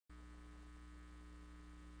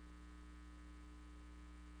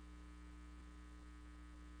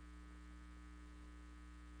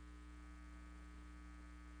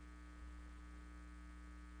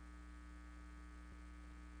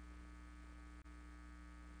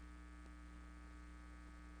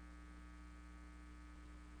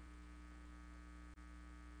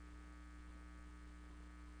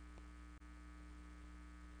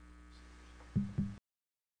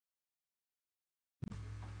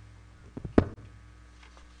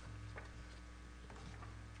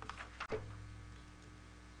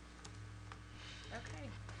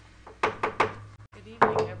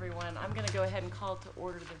everyone. I'm going to go ahead and call to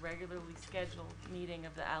order the regularly scheduled meeting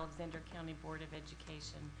of the Alexander County Board of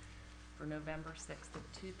Education for November 6th of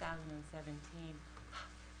 2017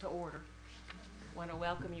 to order. I want to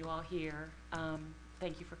welcome you all here.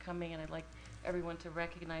 Thank you for coming, and I'd like everyone to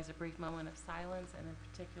recognize a brief moment of silence, and in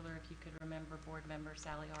particular, if you could remember board member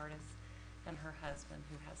Sally Artis and her husband,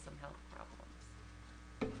 who has some health problems.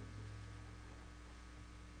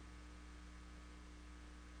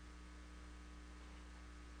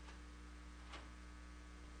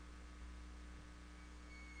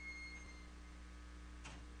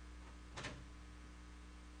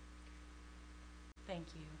 Thank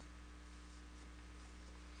you.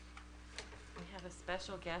 We have a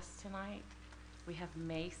special guest tonight. We have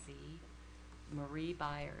Macy Marie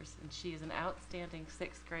Byers, and she is an outstanding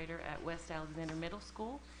 6th grader at West Alexander Middle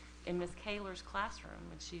School in Miss Kaler's classroom,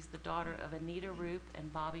 and she's the daughter of Anita Roop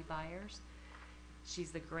and Bobby Byers.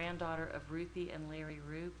 She's the granddaughter of Ruthie and Larry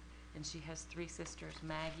Roop, and she has 3 sisters,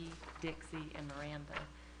 Maggie, Dixie, and Miranda.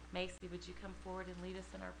 Macy, would you come forward and lead us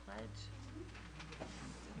in our pledge?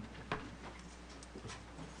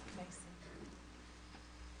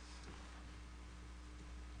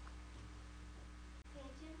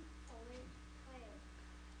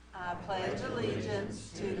 I pledge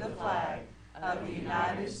allegiance to the flag of the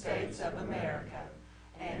United States of America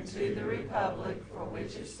and to the republic for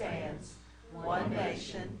which it stands, one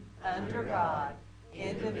nation, under God,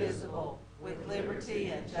 indivisible, with liberty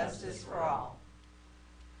and justice for all.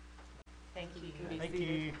 Thank you. You can be Thank seated.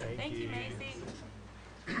 you. Thank you, Macy.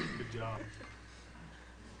 Good job.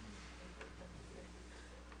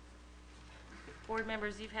 Board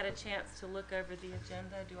members, you've had a chance to look over the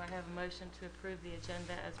agenda. Do I have a motion to approve the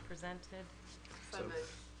agenda as presented? So moved.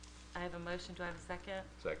 I have a motion. Do I have a second?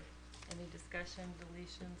 Second. Any discussion,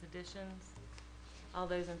 deletions, additions? All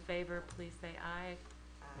those in favor, please say aye.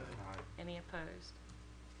 Aye. Any opposed?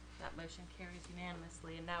 That motion carries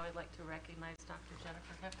unanimously. And now I'd like to recognize Dr.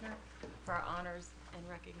 Jennifer Hefner for our honors and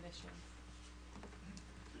recognitions.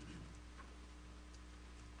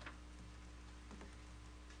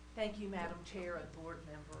 Thank you, Madam Chair and board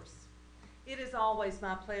members. It is always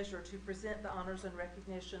my pleasure to present the honors and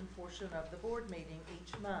recognition portion of the board meeting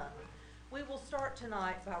each month. We will start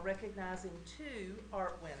tonight by recognizing 2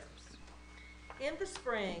 art winners. In the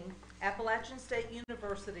spring, Appalachian State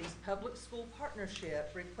University's Public School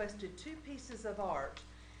Partnership requested 2 pieces of art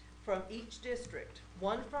from each district,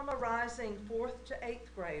 one from a rising 4th to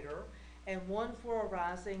 8th grader and one for a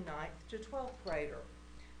rising 9th to 12th grader.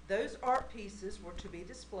 Those art pieces were to be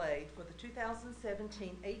displayed for the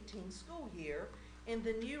 2017-18 school year in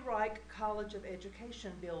the new Reich College of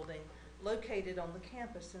Education building located on the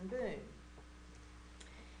campus in Boone.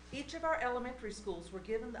 Each of our elementary schools were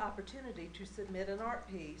given the opportunity to submit an art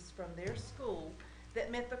piece from their school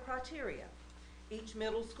that met the criteria. Each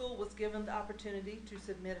middle school was given the opportunity to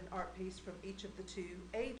submit an art piece from each of the 2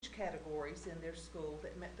 age categories in their school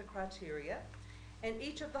that met the criteria. And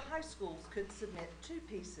each of the high schools could submit 2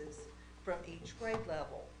 pieces from each grade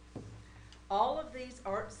level. All of these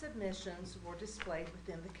art submissions were displayed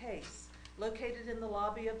within the case, located in the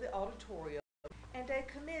lobby of the auditorium, and a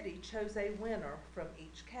committee chose a winner from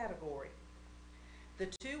each category. The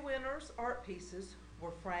 2 winners' art pieces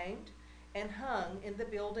were framed and hung in the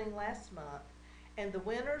building last month, and the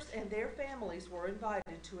winners and their families were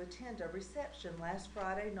invited to attend a reception last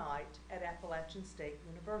Friday night at Appalachian State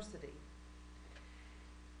University.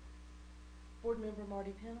 Board Member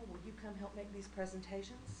Marty Pennell, will you come help make these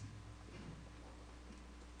presentations?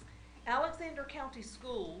 Alexander County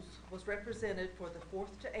Schools was represented for the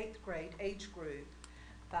 4th to 8th grade age group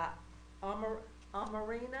by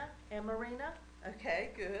Amarina,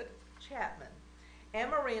 okay, good, Chapman.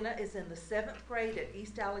 Amarina is in the 7th grade at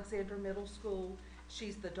East Alexander Middle School.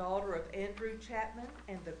 She's the daughter of Andrew Chapman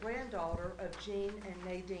and the granddaughter of Jean and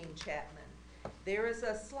Nadine Chapman. There is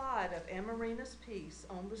a slide of Amarina's piece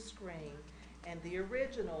on the screen, and the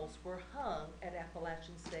originals were hung at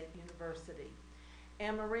Appalachian State University.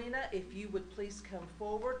 Amarina, if you would please come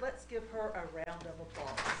forward, let's give her a round of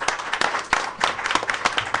applause.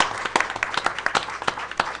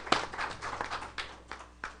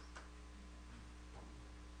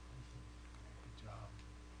 Good job.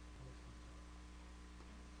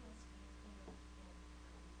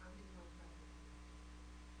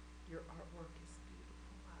 Your artwork is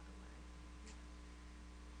beautiful, by the way.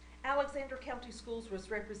 Alexander County Schools was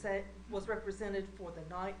represented for the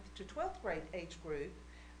 9th to 12th grade age group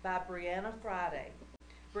by Brianna Friday.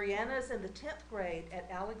 Brianna is in the 10th grade at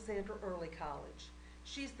Alexander Early College.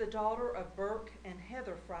 She's the daughter of Burke and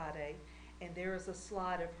Heather Friday, and there is a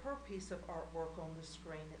slide of her piece of artwork on the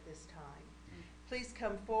screen at this time. Please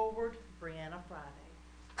come forward, Brianna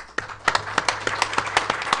Friday.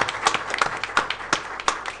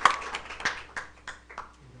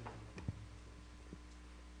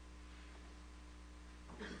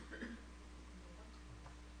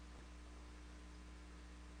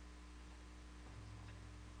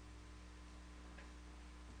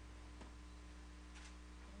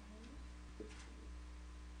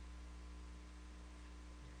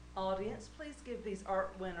 Audience, please give these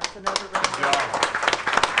art winners another round of Good job. applause.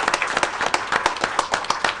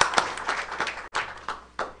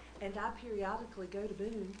 And I periodically go to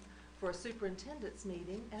Boone for a superintendent's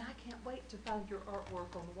meeting, and I can't wait to find your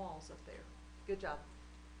artwork on the walls up there. Good job.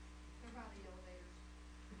 They're by the elevators.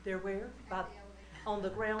 They're where? At By, the elevator. on the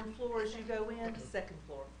ground floor as you go in, second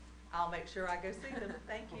floor. I'll make sure I go see them.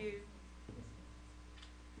 Thank you.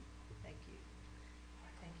 Thank you.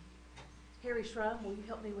 Thank you. Harry Schrum, will you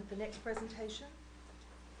help me with the next presentation?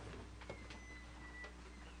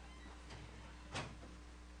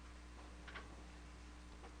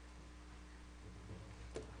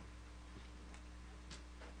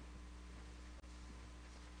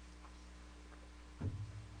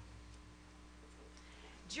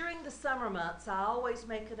 During the summer months, I always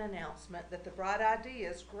make an announcement that the Bright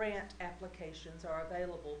Ideas grant applications are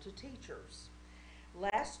available to teachers.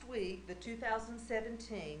 Last week, the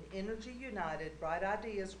 2017 Energy United Bright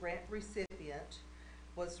Ideas grant recipient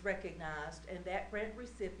was recognized, and that grant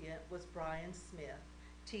recipient was Brian Smith,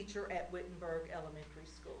 teacher at Wittenberg Elementary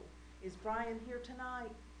School. Is Brian here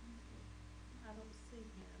tonight? I don't see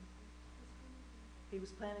him. He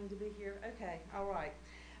was planning to be here? Okay, all right.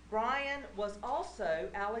 Brian was also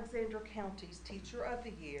Alexander County's Teacher of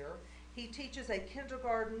the Year. He teaches a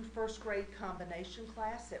kindergarten, first grade combination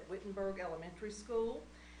class at Wittenberg Elementary School.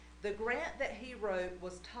 The grant that he wrote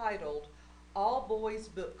was titled All Boys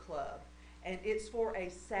Book Club, and it's for a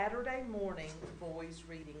Saturday morning boys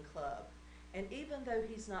reading club. And even though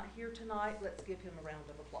he's not here tonight, let's give him a round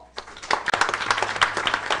of applause.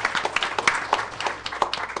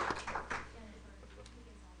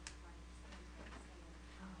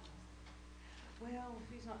 Well,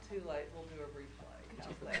 if he's not too late, we'll do a replay.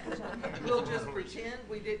 How's that? We'll just pretend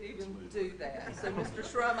we didn't even do that. So, Mr.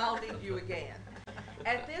 Schrum, I'll need you again.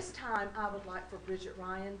 At this time, I would like for Bridget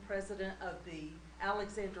Ryan, president of the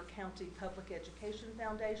Alexander County Public Education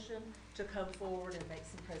Foundation, to come forward and make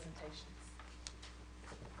some presentations.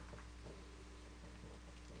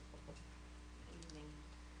 Evening.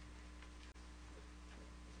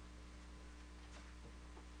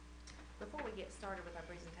 Before we get started with our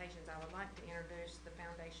presentations, I would like to introduce the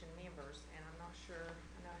foundation members, and I'm not sure,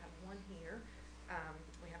 I know I have one here.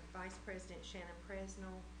 We have Vice President Shannon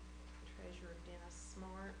Presnell, Treasurer Dennis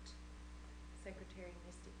Smart, Secretary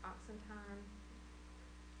Misty Oxentine,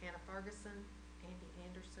 Anna Ferguson, Andy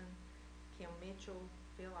Anderson, Kim Mitchell,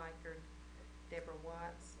 Phil Eichard, Deborah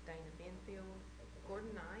Watts, Dana Benfield,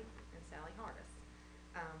 Gordon Knight, and Sally Hardis.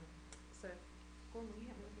 So, Gordon, will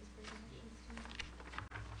you help me with these presentations tonight?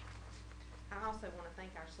 I also want to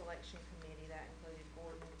thank our selection committee. That included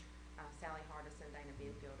Gordon, Sally Hardis, and Dana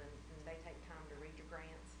Benfield, and they take time to read your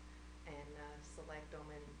grants and select them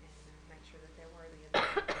and make sure that they're worthy of the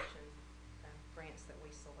application grants that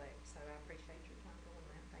we select. So I appreciate your time doing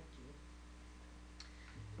that. Thank you.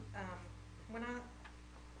 When I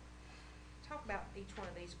talk about each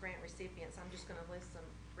one of these grant recipients, I'm just going to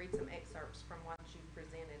read some excerpts from what you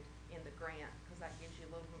presented in the grant, because that gives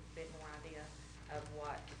you a little bit more idea of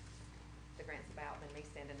what the grant's about than me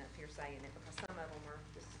standing up here saying it, because some of them are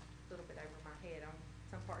just a little bit over my head on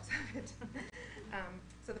some parts of it.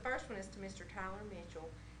 So the first one is to Mr. Tyler Mitchell,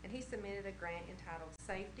 and he submitted a grant entitled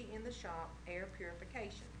Safety in the Shop Air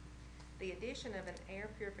Purification. The addition of an air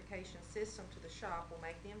purification system to the shop will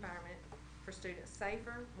make the environment for students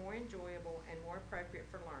safer, more enjoyable, and more appropriate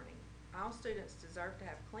for learning. All students deserve to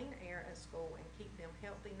have clean air at school and keep them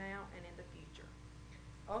healthy now and in the future.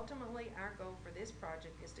 Ultimately, our goal for this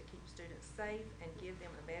project is to keep students safe and give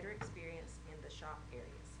them a better experience in the shop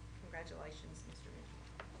areas. Congratulations, Mr. Mitchell.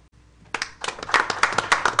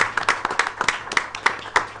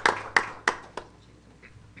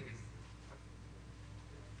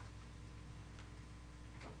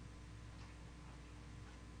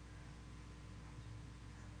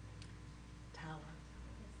 Tyler.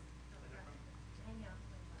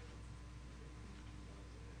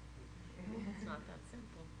 It's not that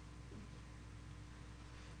simple.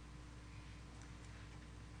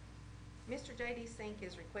 Mr. J.D. Sink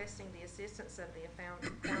is requesting the assistance of the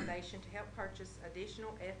foundation to help purchase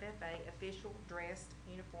additional FFA official dressed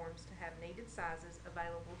uniforms to have needed sizes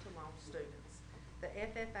available to loan students. The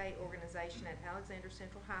FFA organization at Alexander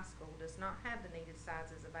Central High School does not have the needed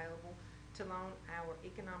sizes available to loan our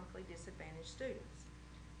economically disadvantaged students.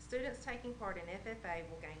 Students taking part in FFA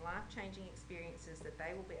will gain life-changing experiences that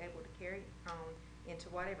they will be able to carry on into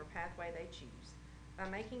whatever pathway they choose. By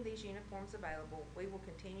making these uniforms available, we will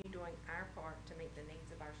continue doing our part to meet the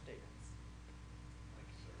needs of our students.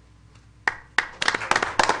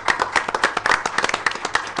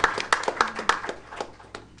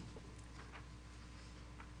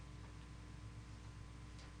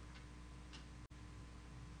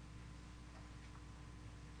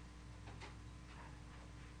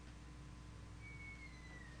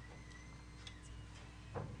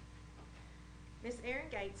 Ms. Erin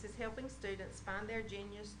Gates is helping students find their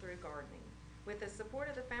genius through gardening. With the support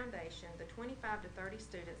of the foundation, the 25 to 30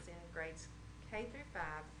 students in grades K through 5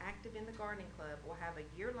 active in the gardening club will have a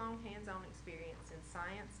year-long hands-on experience in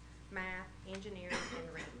science, math, engineering, and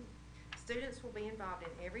reading. Students will be involved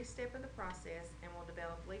in every step of the process and will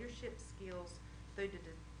develop leadership skills through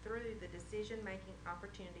the decision-making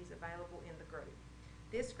opportunities available in the group.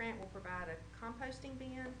 This grant will provide a composting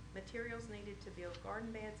bin, materials needed to build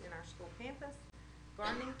garden beds in our school campus,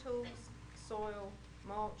 gardening tools, soil,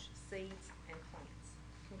 mulch, seeds, and plants.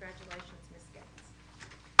 Congratulations, Ms. Gates.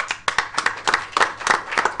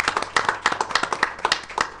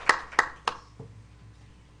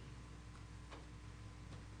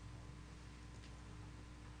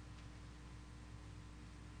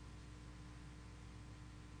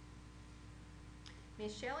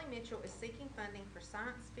 Ms. Shelley Mitchell is seeking funding for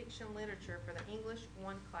science fiction literature for the English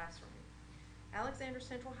 1 classroom. Alexander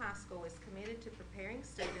Central High School is committed to preparing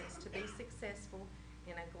students to be successful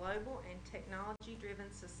in a global and technology-driven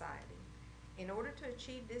society. In order to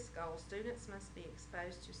achieve this goal, students must be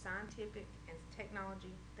exposed to scientific and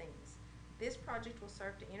technology themes. This project will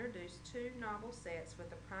serve to introduce 2 novel sets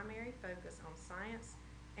with a primary focus on science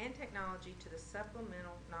and technology to the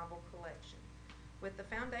supplemental novel collection. With the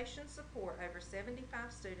Foundation's support, over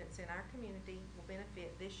 75 students in our community will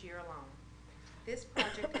benefit this year alone. This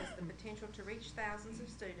project has the potential to reach thousands of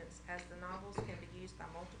students as the novels can be used by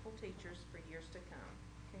multiple teachers for years to come.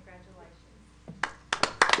 Congratulations.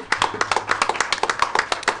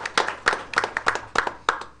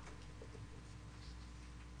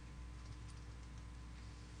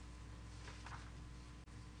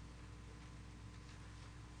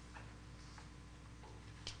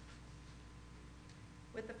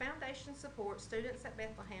 With the Foundation's support, students at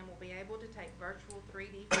Bethlehem will be able to take virtual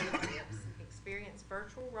 3D field trips, experience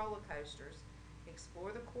virtual roller coasters,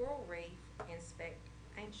 explore the coral reef, inspect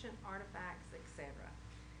ancient artifacts, etc.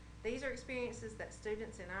 These are experiences that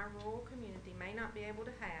students in our rural community may not be able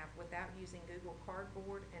to have without using Google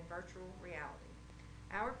Cardboard and virtual reality.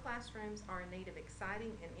 Our classrooms are in need of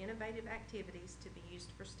exciting and innovative activities to be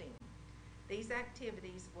used for STEM. These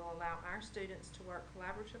activities will allow our students to work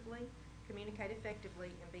collaboratively, communicate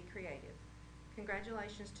effectively, and be creative.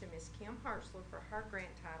 Congratulations to Ms. Kim Hartzler for her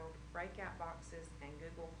grant titled Breakout Boxes and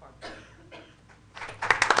Google Cardboard.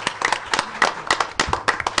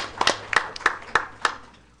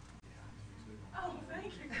 Oh,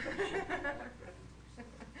 thank you.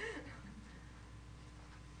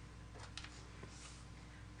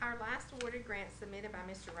 Our last awarded grant submitted by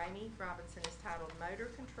Mr. Ramey Robinson is titled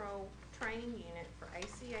Motor Control Training Unit for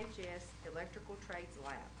ACS Electrical Trades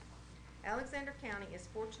Lab. Alexander County is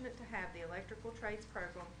fortunate to have the electrical trades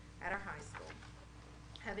program at our high school.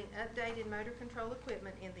 Having updated motor control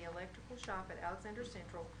equipment in the electrical shop at Alexander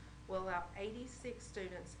Central will allow 86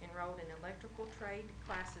 students enrolled in electrical trade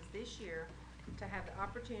classes this year to have the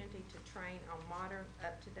opportunity to train on modern,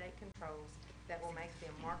 up-to-date controls that will make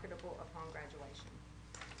them marketable upon graduation.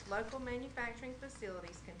 Local manufacturing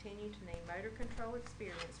facilities continue to need motor control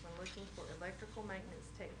experience when looking for electrical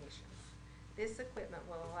maintenance technicians. This equipment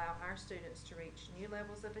will allow our students to reach new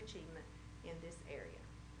levels of achievement in this area.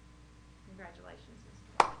 Congratulations,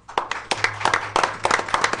 Mr.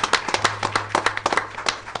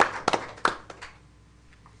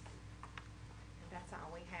 And that's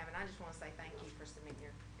all we have, and I just want to say thank you for submitting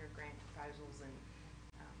your grant proposals, and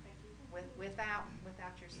without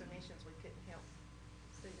your submissions, we couldn't help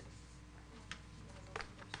students.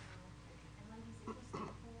 And ladies, if you'll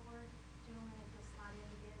step forward, gentlemen, if you'll slide in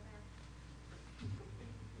together.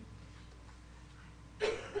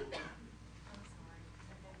 I'm sorry,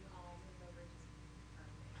 I know you all move over just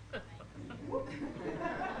perfect. Thank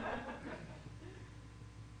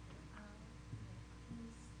you.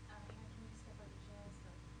 Aaron, can you step over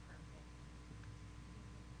just perfect?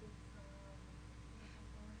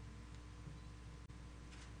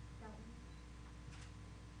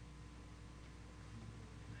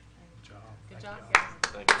 Good job. Good Thank job, you. guys.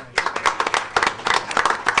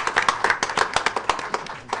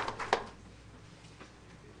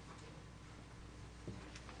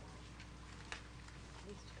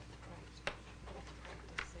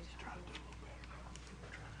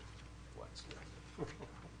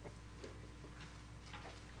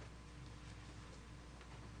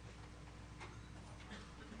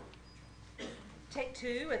 Take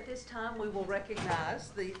two, at this time we will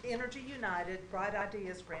recognize the Energy United Bright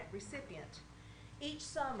Ideas Grant recipient. Each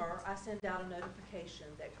summer, I send out a notification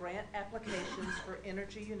that grant applications for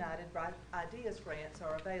Energy United Bright Ideas grants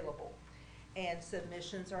are available and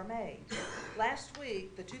submissions are made. Last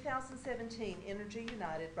week, the 2017 Energy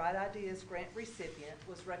United Bright Ideas grant recipient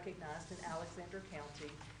was recognized in Alexander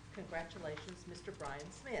County. Congratulations, Mr.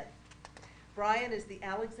 Brian Smith. Brian is the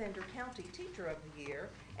Alexander County Teacher of the Year,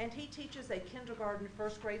 and he teaches a kindergarten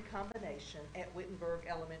first grade combination at Wittenberg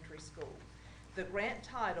Elementary School. The grant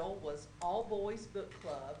title was All Boys Book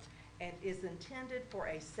Club and is intended for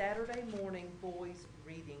a Saturday morning boys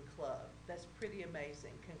reading club. That's pretty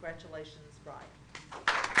amazing. Congratulations, Brian.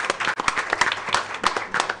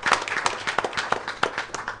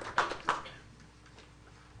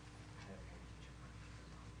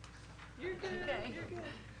 You're good. Okay. You're good.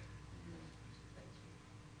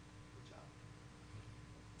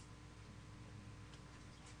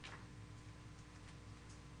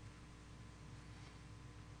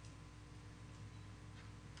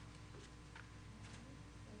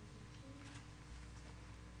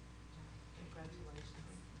 Congratulations.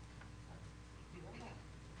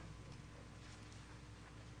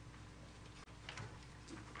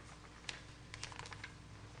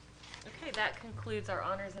 Okay, that concludes our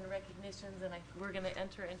honors and recognitions, and we're going to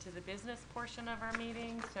enter into the business portion of our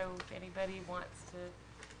meeting. So if anybody wants to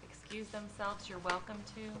excuse themselves, you're welcome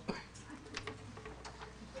to.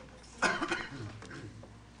 Somebody's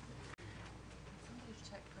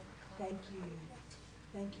checked public comment. Thank you.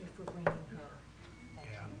 Thank you for bringing her.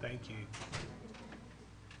 Yeah, thank you.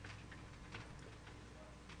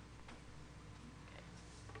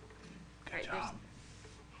 All right, Good job.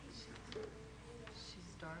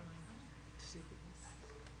 She's darling.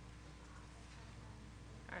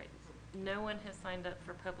 All right, no one has signed up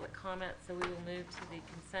for public comment, so we will move to the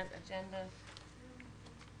consent agenda.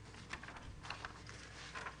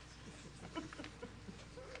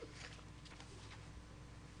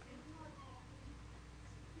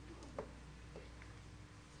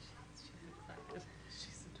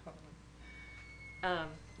 She's a darling.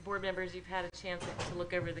 Board members, you've had a chance to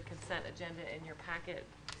look over the consent agenda in your packet.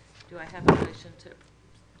 Do I have a motion to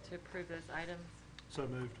approve those items? So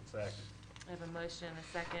moved. Second. I have a motion and a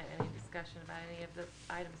second. Any discussion about any of the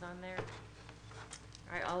items on there?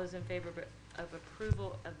 All right, all those in favor of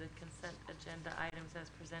approval of the consent agenda items as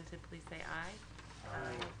presented, please say aye.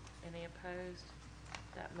 Aye. Any opposed?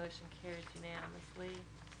 That motion carries unanimously.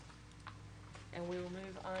 And we will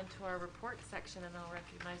move on to our report section, and I'll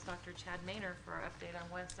recognize Dr. Chad Maynor for our update on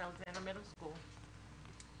West Alexander Middle School.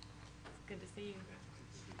 It's good to see you.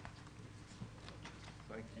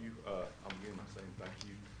 Thank you. I'm again saying thank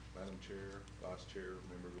you, Madam Chair, Vice Chair,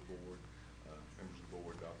 members of the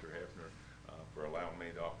board, Dr. Hefner, for allowing me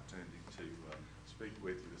the opportunity to speak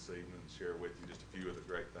with you this evening and share with you just a few of the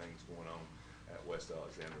great things going on at West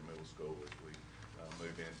Alexander Middle School as we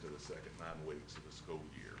move into the second 9 weeks of the school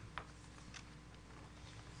year.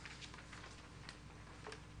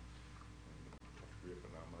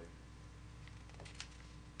 And I may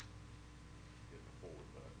hit the forward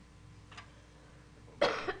button.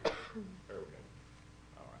 There we go.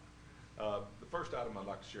 All right. The first item I'd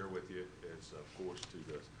like to share with you is, of course, to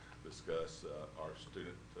discuss our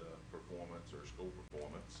student performance or school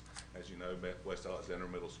performance. As you know, West Alexander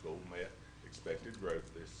Middle School met expected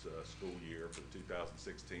growth this school year for the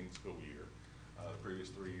 2016 school year. The previous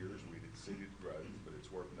 3 years we'd exceeded growth, but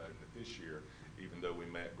it's worth noting that this year, even though we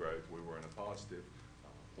met growth, we were in a positive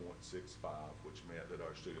 0.65, which meant that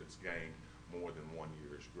our students gained more than 1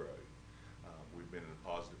 year's growth. We've been in the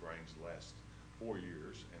positive range the last 4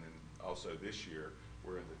 years, and then also this year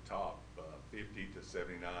we're in the top 50 to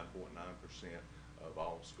 79.9% of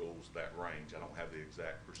all schools that range. I don't have the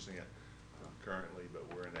exact percent currently, but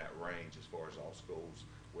we're in that range as far as all schools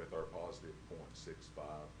with our positive 0.65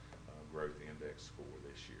 growth index score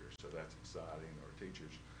this year. So that's exciting. Our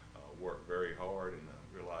teachers work very hard and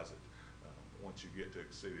realize that once you get to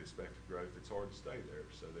exceed expected growth, it's hard to stay there.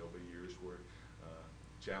 So there'll be years where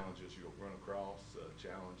challenges you'll run across,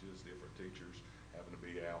 challenges, different teachers having to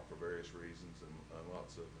be out for various reasons, and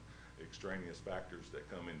lots of extraneous factors that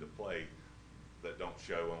come into play that don't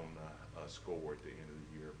show on a score at the end of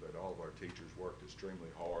the year. But all of our teachers worked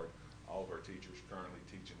extremely hard. All of our teachers currently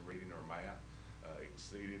teaching reading or math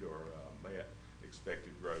exceeded or met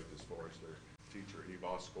expected growth as far as their teacher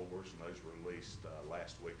EVOS scores, and those were released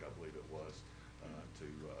last week, I believe it was, to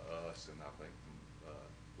us, and I think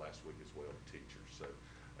last week as well to teachers. So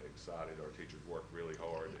excited. Our teachers work really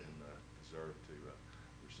hard and deserve to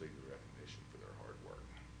receive the recognition for their hard work.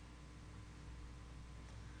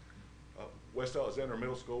 West Alexander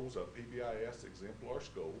Middle School's a PBIS exemplar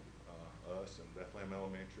school. Us and Bethlehem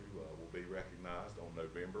Elementary will be recognized on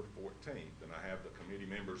November 14th. And I have the committee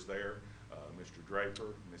members there, Mr.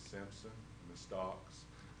 Draper, Ms. Simpson, Ms. Stocks,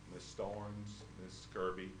 Ms. Starnes, Ms.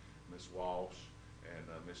 Kirby, Ms. Walsh, and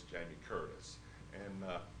Ms. Jamie Curtis.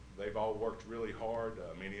 And they've all worked really hard.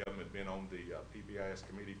 Many of them have been on the PBIS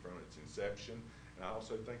committee from its inception. And I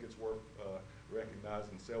also think it's worth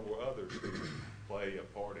recognizing several others who play a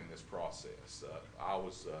part in this process. I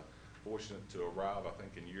was fortunate to arrive, I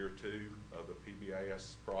think, in year 2 of the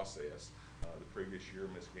PBIS process. The previous year,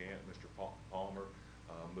 Ms. Gant, Mr. Palmer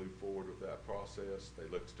moved forward with that process. They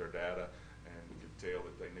looked at their data and could tell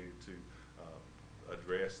that they needed to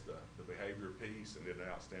address the behavior piece and did an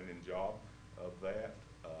outstanding job of that.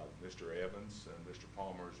 Mr. Evans and Mr.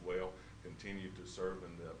 Palmer as well continued to serve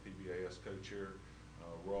in the PBIS co-chair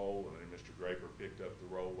role, and then Mr. Draper picked up the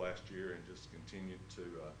role last year and just continued to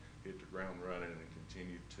hit the ground running and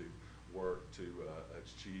continued to work to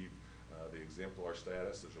achieve the exemplar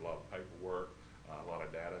status. There's a lot of paperwork, a lot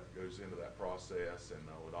of data goes into that process, and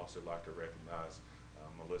I would also like to recognize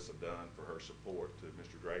Melissa Dunn for her support to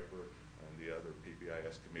Mr. Draper and the other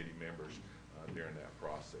PBIS committee members during that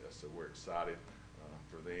process. So we're excited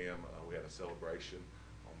for them. We had a celebration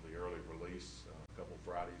on the early release a couple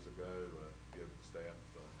Fridays ago, give staff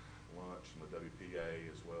lunch from the WPA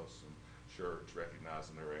as well as some shirts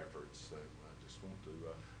recognizing their efforts. So I just want to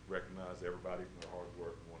recognize everybody for their hard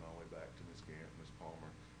work, going all the way back to Ms. Gant, Ms.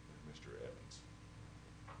 Palmer, and Mr. Evans.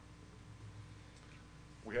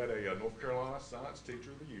 We had a North Carolina Science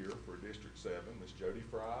Teacher of the Year for District 7. Ms. Jody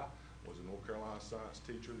Fry was a North Carolina Science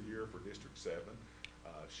Teacher of the Year for District 7.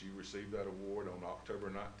 She received that award on October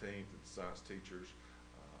 19th at the Science Teachers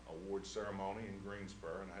Award Ceremony in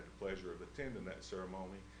Greensboro, and I had the pleasure of attending that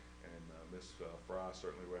ceremony. And Ms. Fry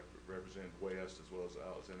certainly represented West as well as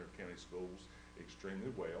Alexander County Schools extremely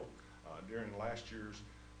well. During last year's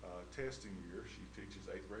testing year, she teaches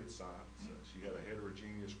 8th grade science. She had a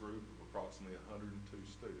heterogeneous group of approximately 102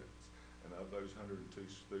 students. And of those 102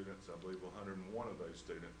 students, I believe 101 of those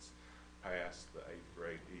students passed the 8th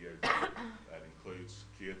grade EOD. That includes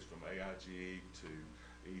kids from AIG to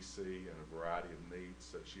EC and a variety of needs.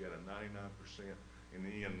 So she had a 99%, in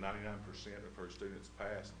the end, 99% of her students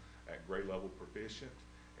passed at grade level proficient.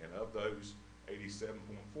 And of those, 87.4%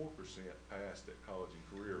 passed at college and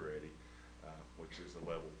career ready, which is a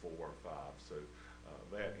level 4 or 5. So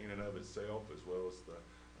that in and of itself, as well as the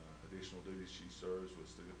additional duties she serves with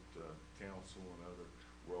student council and other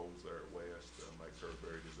roles there at West, makes her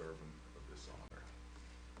very deserving of this honor.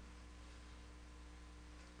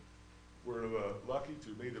 We're lucky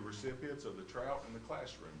to be the recipients of the Trout in the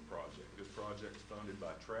Classroom project. This project is funded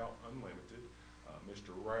by Trout Unlimited.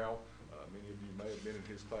 Mr. Rao, many of you may have been in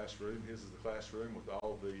his classroom. His is the classroom with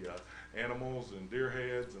all the animals and deer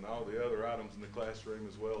heads and all the other items in the classroom,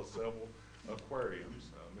 as well as several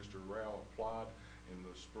aquariums. Mr. Rao applied in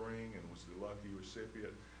the spring and was the lucky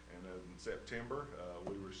recipient. And in September,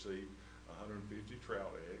 we received 150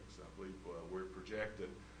 trout eggs. I believe we're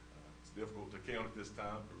projected, it's difficult to count at this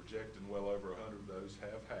time, but projecting well over 100 of those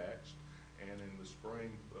have hatched. And in the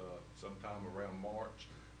spring, sometime around March,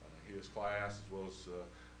 his class, as well as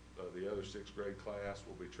the other 6th grade class,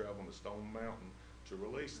 will be traveling to Stone Mountain to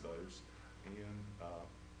release those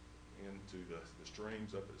into the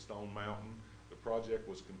streams up at Stone Mountain. The project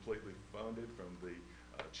was completely funded from the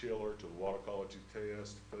chiller to the water quality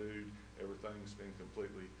test, food, everything's been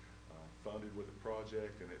completely funded with the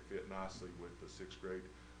project, and it fit nicely with the 6th grade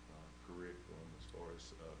curriculum as far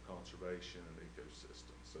as conservation and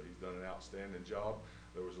ecosystem. So he's done an outstanding job.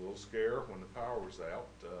 There was a little scare when the power was out.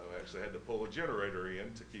 I actually had to pull a generator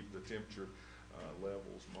in to keep the temperature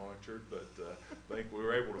levels monitored, but I think we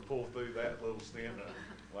were able to pull through that little stint,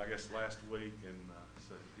 I guess, last week, and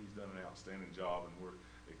so he's done an outstanding job, and we're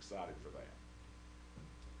excited for that.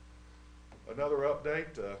 Another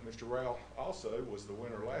update, Mr. Rao also was the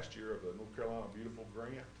winner last year of the North Carolina Beautiful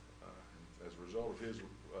Grant. As a result of his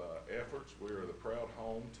efforts, we are the proud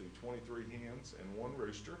home to 23 hens and 1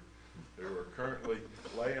 rooster. They are currently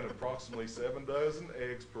laying approximately 7 dozen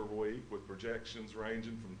eggs per week, with projections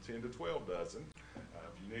ranging from 10 to 12 dozen.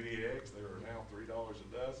 If you need any eggs, they are now $3 a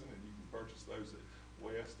dozen, and you can purchase those at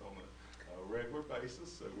West on a regular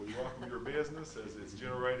basis. So we welcome your business, as it's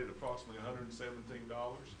generated approximately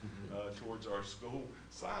 $117 towards our school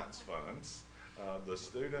science funds. The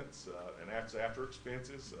students, and that's after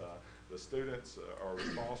expenses, the students are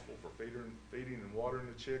responsible for feeding and watering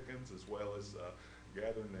the chickens, as well as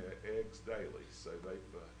gathering the eggs daily. So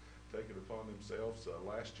they've taken it upon themselves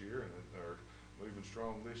last year and are moving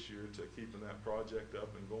strong this year to keeping that project up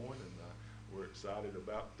and going, and we're excited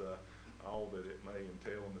about all that it may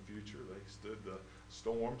entail in the future. They stood the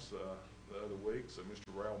storms the other week, so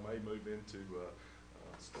Mr. Rowell may move into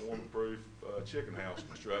storm-proof chicken house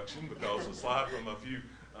construction because aside from a few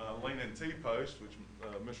leaning T-posts, which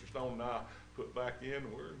Mr. Stone and I put back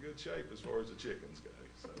in, we're in good shape as far as the chickens go.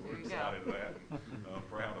 So we're There you go. excited of that and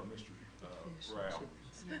proud of Mr. Rowell.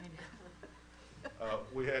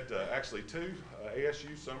 We had actually two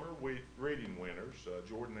ASU summer reading winners.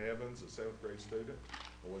 Jordan Evans, a 7th grade student,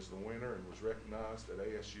 was the winner and was recognized at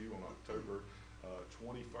ASU on October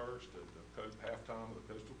 21st at the halftime of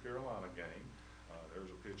the Coastal Carolina game.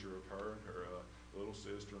 There's a picture of her and her little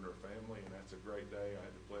sister and her family, and that's a great day. I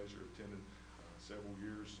had the pleasure of attending several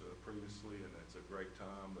years previously, and it's a great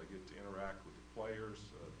time. They get to interact with the players,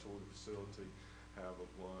 tour the facility, have a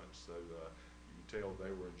lunch, so you can tell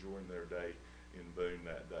they were enjoying their day in Boone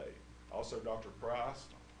that day. Also, Dr. Price,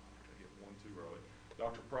 I hit one too early.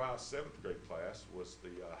 Dr. Price, 7th grade class, was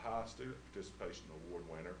the High Student Participation Award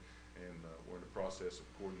winner, and we're in the process of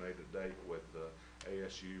coordinating a date with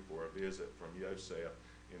ASU for a visit from YOSEP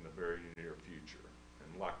in the very near future. And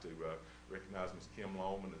I'd like to recognize Ms. Kim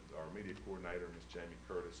Lohman, our media coordinator, and Ms. Jamie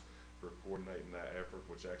Curtis for coordinating that effort,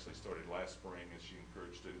 which actually started last spring as she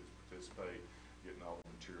encouraged students to participate, getting all the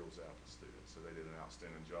materials out to students. So they did an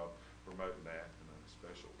outstanding job promoting that, and a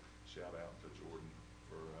special shout out to Jordan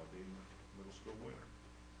for being the middle school winner.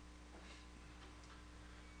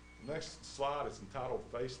 The next slide is entitled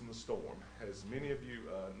Facing the Storm. As many of you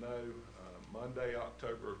know, Monday,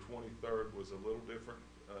 October 23rd was a little different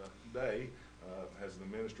day as an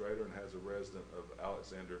administrator and as a resident of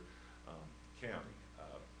Alexander County.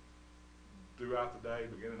 Throughout the day,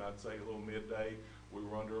 beginning I'd say a little midday, we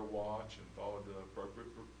were under a watch and followed the appropriate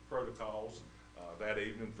protocols. That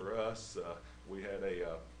evening for us, we had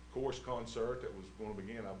a chorus concert that was going to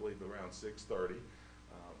begin, I believe, around 6:30.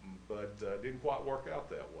 But didn't quite work out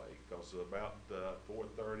that way because about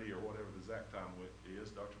 4:30 or whatever the exact time is,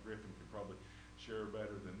 Dr. Griffin could probably share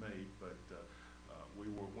better than me, but we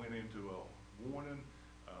went into a warning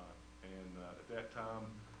and at that time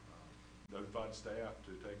notified staff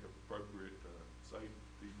to take appropriate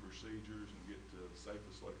safety procedures and get to the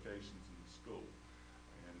safest locations in the school.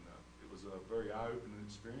 And it was a very eye-opening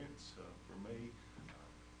experience for me.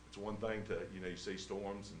 It's one thing to, you see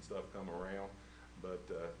storms and stuff come around, but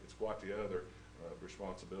it's quite the other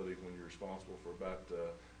responsibility when you're responsible for about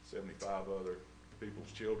 75 other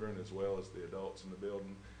people's children as well as the adults in the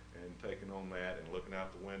building, and taking on that and looking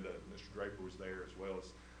out the window. Mr. Draper was there as well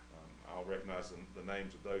as, I'll recognize the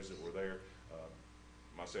names of those that were there.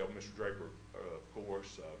 Myself, Mr. Draper, of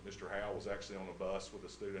course. Mr. Howell was actually on a bus with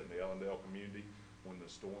a student in the Ellendale community when the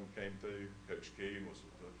storm came through. Coach Keegan was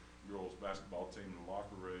with the girls basketball team in the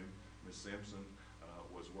locker room. Ms. Simpson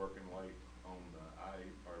was working late on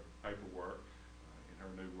paperwork in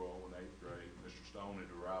her new role in 8th grade. Mr. Stone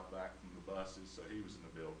had arrived back from the buses, so he was in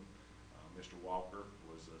the building. Mr. Walker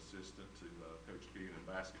was assistant to Coach Keegan in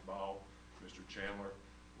basketball. Mr. Chandler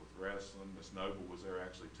with wrestling. Ms. Noble was there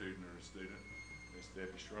actually tutoring a student. Ms.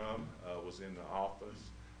 Debbie Schrum was in the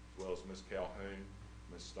office, as well as Ms. Calhoun.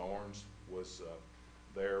 Ms. Starnes was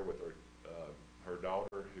there with her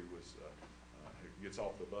daughter, who gets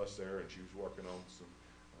off the bus there, and she was working on some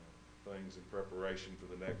things in preparation for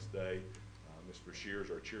the next day. Ms. Brashear is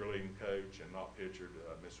our cheerleading coach, and not pictured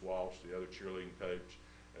Ms. Walsh, the other cheerleading coach,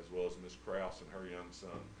 as well as Ms. Krause and her young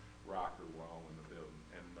son, Riker, were all in the building.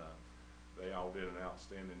 And they all did an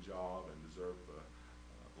outstanding job and deserve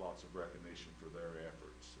lots of recognition for their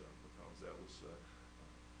efforts because that was a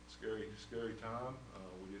scary time.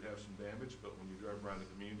 We did have some damage, but when you drove around the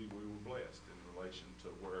community, we were blessed in relation to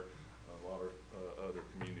where a lot of other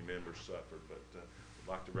community members suffered. But I'd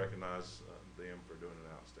like to recognize them for doing an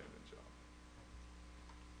outstanding job.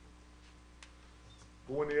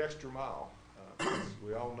 Going the extra mile. As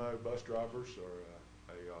we all know, bus drivers are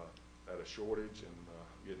at a shortage and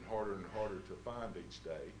getting harder and harder to find each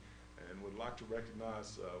day. And would like to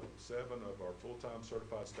recognize 7 of our full-time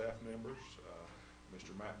certified staff members,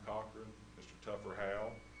 Mr. Matt Cochran, Mr. Tuffer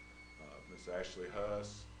Howell, Ms. Ashley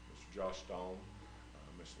Huss, Mr. Josh Stone,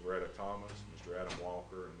 Ms. Loretta Thomas, Mr. Adam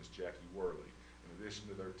Walker, and Ms. Jackie Worley. In addition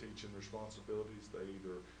to their teaching responsibilities, they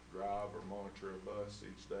either drive or monitor a bus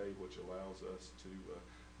each day, which allows us to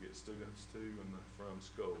get students to and from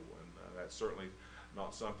school. And that's certainly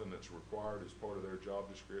not something that's required as part of their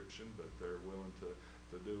job description, but they're willing to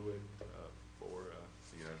do it for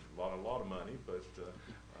a lot of money, but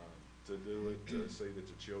to do it to see that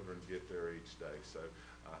the children get there each day. So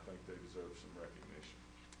I think they deserve some recognition.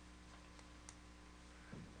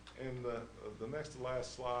 And the next to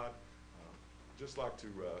last slide, just like to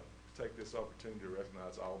take this opportunity to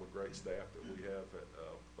recognize all the great staff that we have at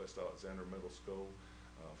West Alexander Middle School,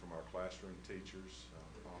 from our classroom teachers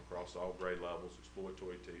across all grade levels,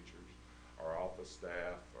 exploratory teachers, our office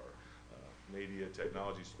staff, our media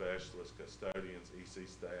technology specialists, custodians, EC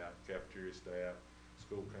staff, cafeteria staff,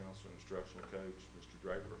 school counselor, instructional coach. Mr.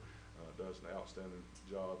 Draper does an outstanding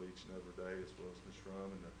job each and every day, as well as Ms.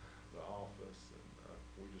 Rum in the office. And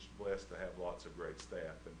we're just blessed to have lots of great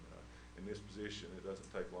staff. And in this position, it doesn't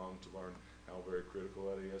take long to learn how very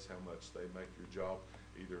critical that is, how much they make your job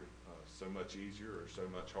either so much easier or so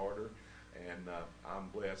much harder. And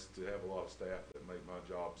I'm blessed to have a lot of staff that make my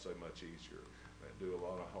job so much easier, that do a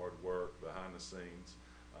lot of hard work behind the scenes.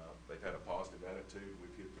 They've had a positive attitude.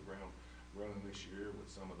 We've hit the ground running this year with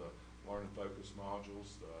some of the learning focus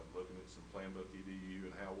modules, looking at some plan book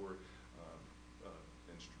EDU and how we're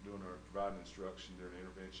providing instruction during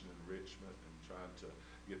intervention and enrichment, and trying to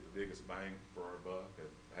get the biggest bang for our buck.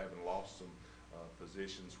 And having lost some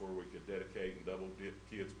positions where we could dedicate and double dip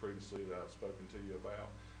kids previously that I've spoken to you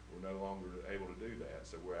about, we're no longer able to do that.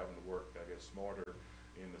 So we're having to work, I guess, smarter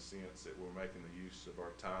in the sense that we're making the use of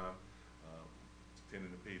our time.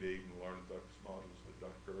 Attending the PD and the learning focus modules that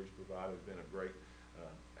Dr. Curry's provided have been a great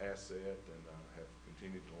asset, and have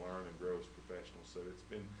continued to learn and grow as professionals. So it's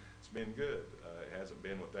been good. It hasn't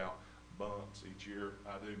been without bumps. Each year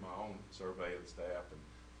I do my own survey of the staff, and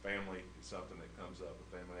family is something that comes up, the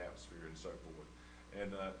family atmosphere and so forth.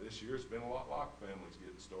 And this year it's been a lot like families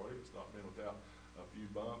getting started. It's not been without a few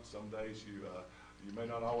bumps. Some days you may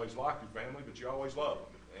not always like your family, but you always love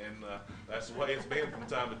them. And that's the way it's been from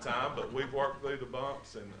time to time. But we've worked through the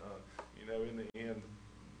bumps, and you know, in the end,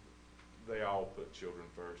 they all put children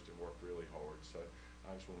first and work really hard. So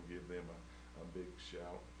I just want to give them a big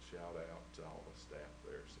shout out to all the staff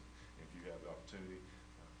there. So if you have the opportunity,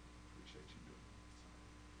 appreciate you doing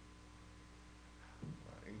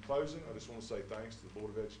it. In closing, I just want to say thanks to the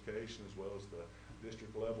Board of Education as well as the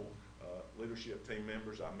district level leadership team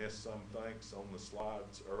members. I missed some thanks on the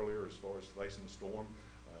slides earlier as far as facing the storm.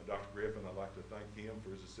 Dr. Griffin, I'd like to thank him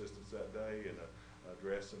for his assistance that day and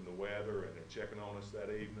addressing the weather and checking on us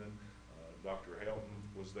that evening. Dr. Helton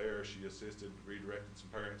was there. She assisted, redirected some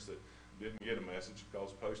parents that didn't get a message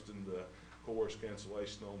because posting the course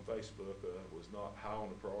cancellation on Facebook was not high on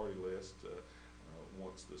the priority list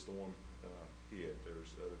once the storm hit.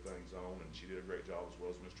 There's other things on, and she did a great job, as well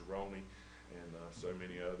as Mr. Roney and so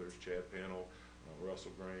many others, Chad Pennell,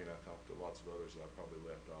 Russell Green. I talked to lots of others that I probably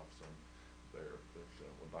left off some there, but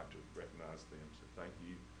would like to recognize them, so thank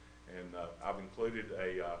you. And I've included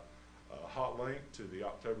a hot link to the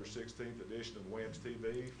October 16th edition of WAMS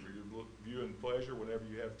TV for your viewing pleasure whenever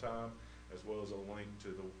you have time, as well as a link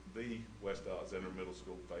to the West Alexander Middle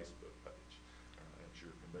School Facebook page at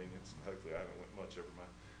your convenience. And hopefully I haven't went much over my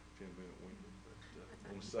 10-minute window, but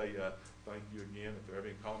I want to say thank you again. If there are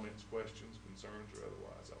any comments, questions, concerns, or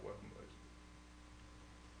otherwise, I welcome those.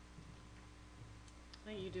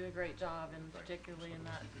 I think you do a great job, and particularly in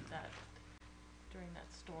that during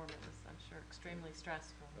that storm, it was, I'm sure, extremely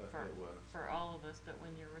stressful for all of us. But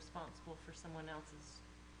when you're responsible for someone else's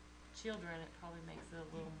children, it probably makes it a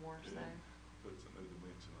little more so. Puts a new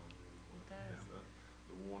dimension on it. It does. And,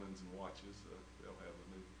 the warnings and watches, they'll have a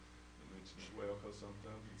new dimension as well, because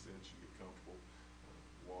sometimes since you get comfortable,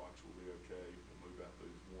 watch will be okay. We'll move out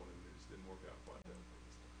through this warning. It just didn't work out quite that way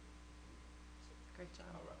this time. Great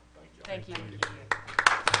job. All right, thank you. Thank you.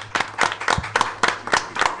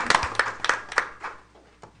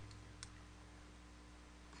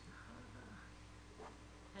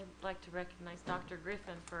 I'd like to recognize Dr.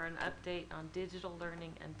 Griffin for an update on digital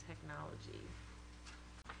learning and technology.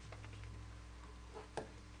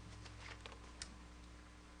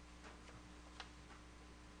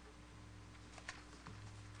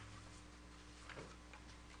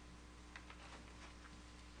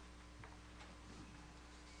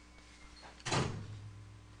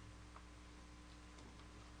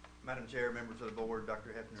 Madam Chair, members of the board,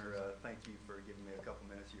 Dr. Hefner, thank you for giving me a couple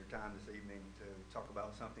minutes of your time this evening to talk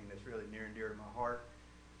about something that's really near and dear to my heart,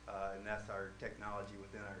 and that's our technology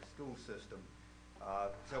within our school system.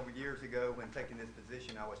 Several years ago, when taking this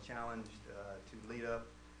position, I was challenged to lead up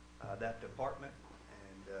that department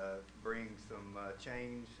and bring some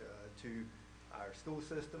change to our school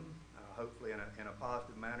system, hopefully in a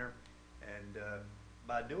positive manner. And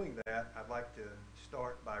by doing that, I'd like to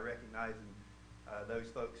start by recognizing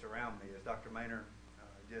those folks around me. As Dr. Maynor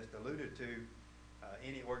just alluded to,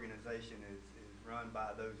 any organization is run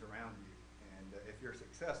by those around you. And if you're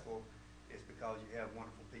successful, it's because you have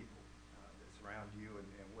wonderful people that surround you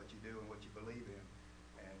and what you do and what you believe in.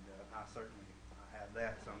 And I certainly have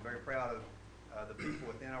that. So I'm very proud of the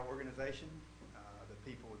people within our organization, the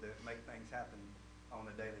people that make things happen on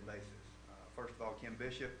a daily basis. First of all, Kim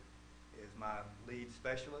Bishop is my lead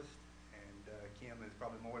specialist, and Kim is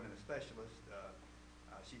probably more than a specialist.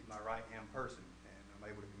 She's my right-hand person, and I'm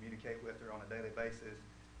able to communicate with her on a daily basis,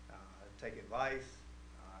 take advice,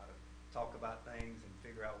 talk about things, and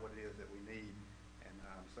figure out what it is that we need. And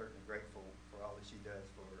I'm certainly grateful for all that she does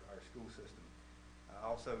for our school system.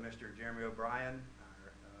 Also, Mr. Jeremy O'Brien,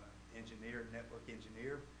 our engineer, network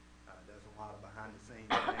engineer, does a lot of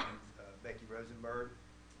behind-the-scenes things. Becky Rosenberg,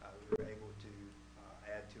 we were able to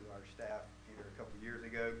add to our staff here a couple years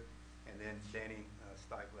ago. And then Danny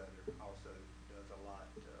Steichletter also does a lot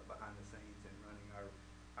behind the scenes in running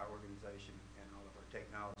our organization and all of our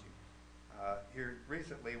technology. Here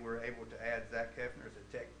recently, we're able to add Zach Hefner as a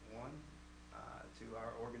Tech 1 to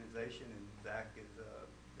our organization, and Zach has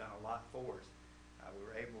done a lot for us. We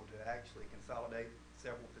were able to actually consolidate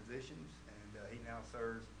several positions, and he now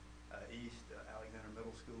serves East Alexander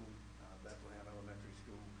Middle School, Bethlehem Elementary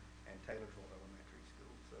School, and Taylorsville Elementary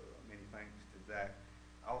School. So many thanks to Zach.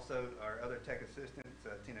 Also, our other tech assistants,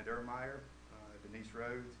 Tina Dermeyer, Denise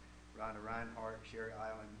Rhodes, Rhonda Reinhardt, Sherry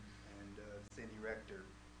Island, and Cindy Rector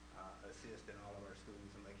assist in all of our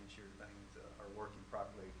schools and making sure things are working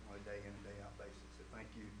properly on a day in and day out basis. So thank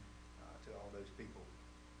you to all those people.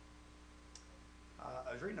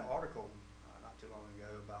 I was reading an article not too long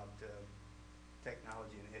ago about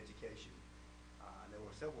technology and education. There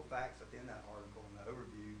were several facts within that article in the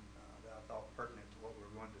overview that I thought pertinent to what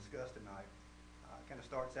we're going to discuss tonight. It kind of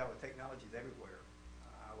starts out with technologies everywhere.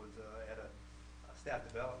 I was at a staff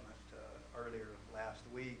development earlier last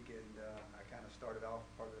week, and I kind of started off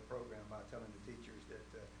part of the program by telling the teachers that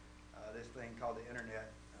this thing called the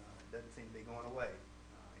internet doesn't seem to be going away.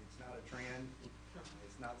 It's not a trend.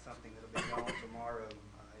 It's not something that'll be gone tomorrow.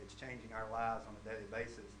 It's changing our lives on a daily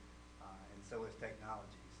basis, and so is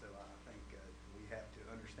technology. So I think we have to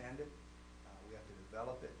understand it, we have to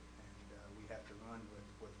develop it, and we have to run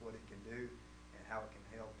with what it can do and how it can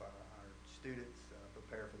help our students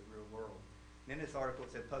prepare for the real world. And in this article,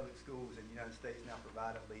 it said public schools in the United States now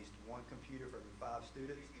provide at least one computer for every 5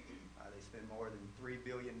 students. They spend more than $3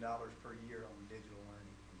 billion per year on digital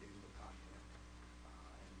learning and digital content.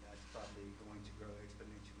 And that's probably going to grow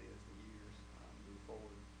exponentially as the years move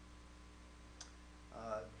forward.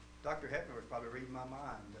 Dr. Hefner was probably reading my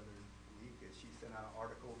mind the other week as she sent out an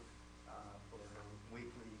article for her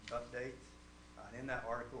weekly updates. And in that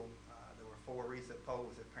article, there were 4 recent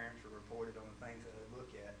polls that parents were reported on the things that they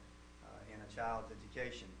look at in a child's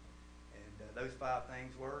education. And those 5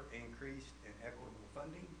 things were increased and equitable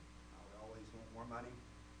funding. We always want more money.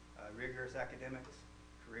 Rigorous academics,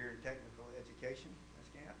 career and technical education,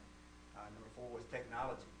 Ms. Gant. Number 4 was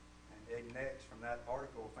technology. And Ed Next from that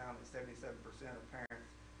article found that 77% of parents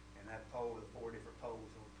in that poll, the 4 different polls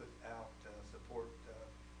that were put out to support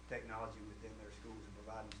technology within their schools and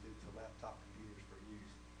providing students with laptop computers for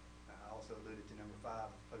use. I also alluded to number 5,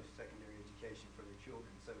 post-secondary education for their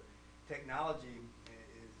children. So technology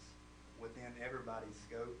is within everybody's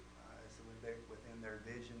scope. It's within their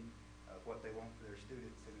vision of what they want for their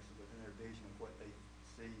students, and it's within their vision of what they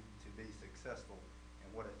see to be successful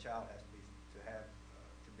and what a child has to have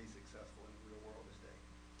to be successful in the real world this day.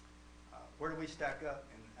 Where do we stack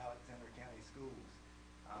up in Alexander County schools?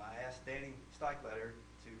 I asked Danny Steichletter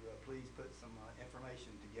to please put some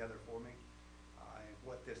information together for me and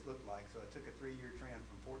what this looked like. So I took a 3-year trend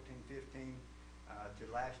from 14-15 to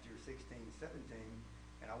last year 16-17,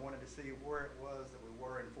 and I wanted to see where it was that we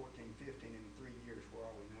were in 14-15 in 3 years. Where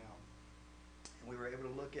are we now? And we were able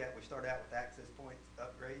to look at, we started out with access points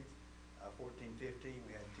upgrades. 14-15,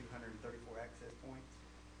 we had 234 access points.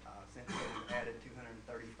 Since then, we added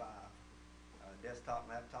 235. Desktop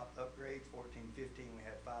and laptop upgrades, 14-15, we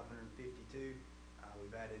had 552.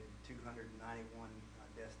 We've added 291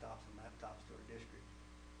 desktops and laptops to our district.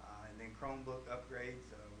 And then Chromebook upgrades,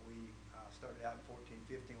 we started out in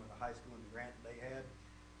 14-15 with a high school in the grant they had.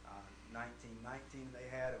 19-19 they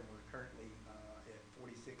had, and we're currently at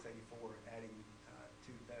 4684 adding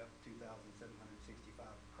 2,765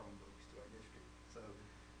 Chromebooks to our district. So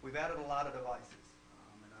we've added a lot of devices.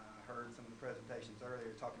 And I heard some of the presentations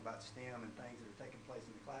earlier talking about STEM and things that are taking place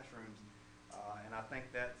in the classrooms. And I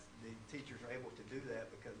think that's the teachers are able to do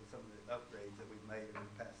that because of some of the upgrades that we've made over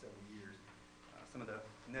the past several years, some of the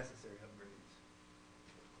necessary upgrades.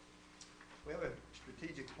 We have a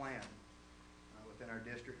strategic plan within our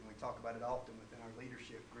district, and we talk about it often within our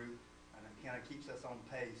leadership group, and it kind of keeps us on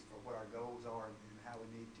pace for what our goals are and how we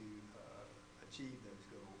need to achieve those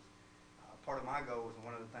goals. Part of my goals, and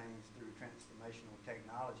one of the things through transformational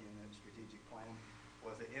technology in that strategic plan,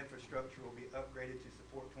 was that infrastructure will be upgraded to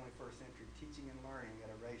support 21st century teaching and learning at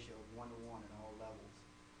a ratio of 1-to-1 at all levels.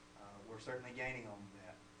 we're certainly gaining on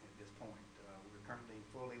that at this point. We're currently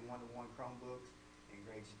fully one-to-one Chromebooks in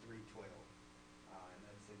grades 3-12. And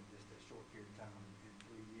that's in just a short period of time, in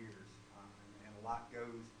 3 years. And a lot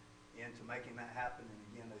goes into making that happen. And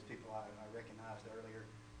again, those people I recognized earlier,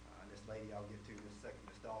 this lady I'll get to in a second,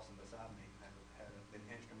 Ms. Dawson beside me, have been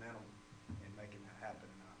instrumental in making that happen,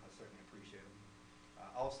 and I certainly appreciate them.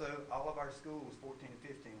 Also, all of our schools, 14 and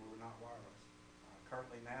 15, we were not wireless.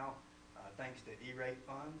 Currently now, thanks to E-rate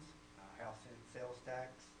funds, house sales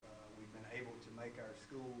tax, we've been able to make our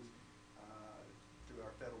schools, through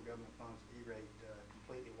our federal government funds, E-rate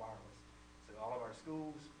completely wireless. So all of our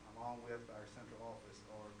schools, along with our central office,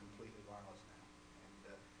 are completely wireless now.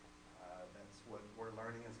 And that's what we're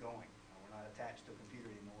learning is going. We're not attached to a computer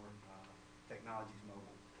anymore. Technology's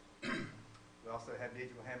mobile. We also have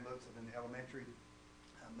digital handbooks within the elementary,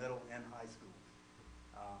 middle, and high schools.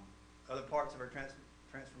 Other parts of our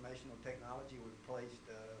transformational technology, we've placed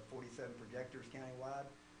 47 projectors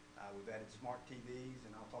countywide. We've added smart TVs,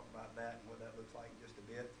 and I'll talk about that and what that looks like in just a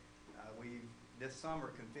bit. We've, this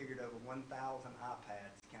summer, configured over 1,000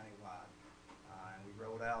 iPads countywide. And we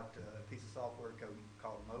rolled out a piece of software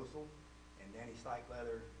called Mosul, and Danny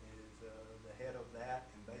Stikelether is the head of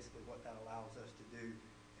that. And basically what that allows us to do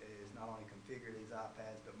is not only configure these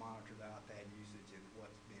iPads, but monitor the iPad usage and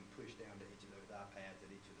what's being pushed down to each of those iPads at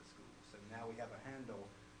each of the schools. So now we have a handle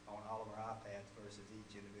on all of our iPads versus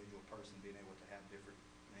each individual person being able to have different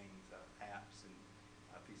names, apps, and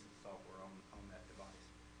pieces of software on that device.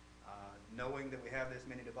 Knowing that we have this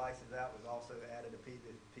many devices out, we've also added a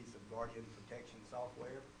piece of Guardian protection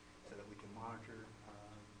software so that we can monitor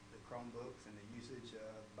the Chromebooks and the usage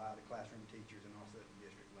by the classroom teachers and also at the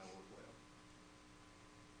district level as well.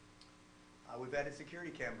 We've added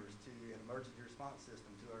security cameras to an emergency response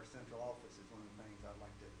system to our central office is one of the things I'd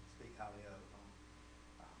like to speak highly of.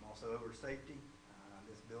 I'm also over safety.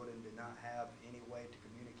 This building did not have any way to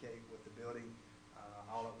communicate with the building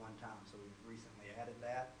all at one time, so we've recently added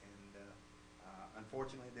that, and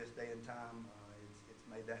unfortunately this day and time it's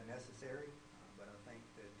made that necessary, but I think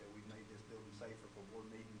that we've made this building safer for board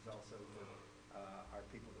meetings, also for our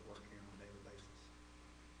people that work here on a daily basis.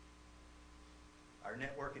 Our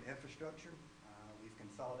network and infrastructure, we've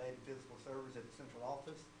consolidated physical servers at the central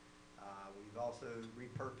office. We've also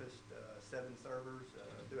repurposed 7 servers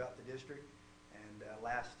throughout the district. And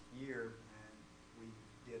last year, we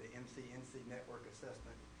did an MC-NC network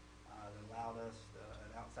assessment that allowed us,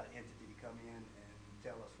 an outside entity, to come in and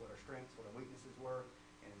tell us what our strengths, what our weaknesses were,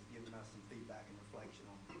 and has given us some feedback and reflection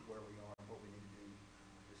on where we are and what we need to do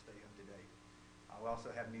to stay up to date. We also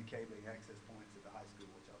have new cabling access points at the high school,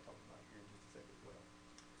 which I'll talk about here in just a second as well.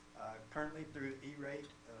 Currently, through E-rate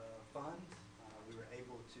funds, we were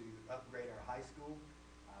able to upgrade our high school.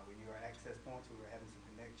 We knew our access points, we were having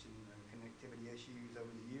some connectivity issues over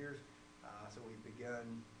the years, so we've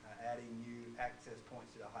begun adding new access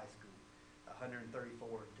points to the high school, 134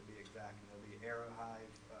 to be exact, and there'll be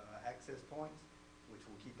AeroHive access points, which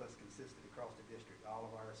will keep us consistent across the district. All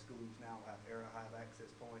of our schools now will have AeroHive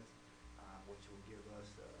access points, which will give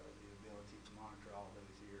us the ability to monitor all of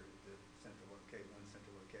those here at the one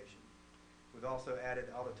central location. We've also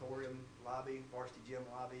added auditorium lobby, varsity gym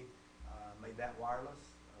lobby, made that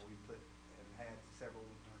wireless. We put and had several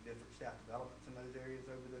different staff developments in those areas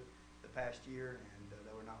over the past year, and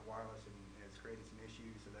they were not wireless, and it's created some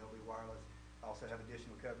issues, so they'll be wireless. Also have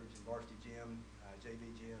additional coverage in varsity gym, JV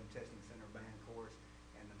gym, testing center, band course,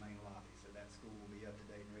 and the main lobby. So that school will be up to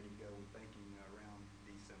date and ready to go, we're thinking around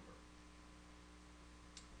December.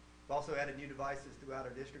 We've also added new devices throughout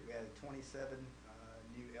our district. We added 27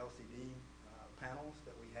 new LCD panels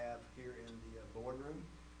that we have here in the boardroom.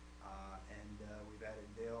 And we've added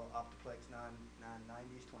Dell Optiplex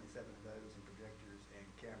 990s, 27 of those, and projectors and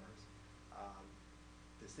cameras.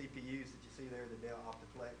 The CPUs that you see there, the Dell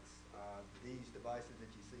Optiplex, these devices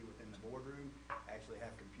that you see within the boardroom actually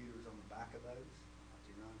have computers on the back of those to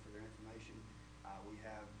run for their information. We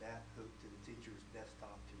have that hooked to the teacher's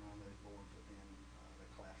desktop to run those boards within the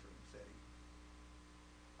classroom setting.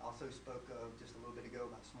 I also spoke of just a little bit ago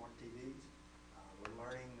about smart TVs. We're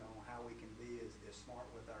learning on how we can be as smart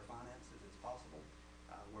with our finances as possible.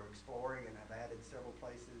 We're exploring and have added several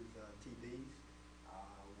places TVs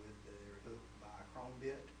with they're hooked by a Chrome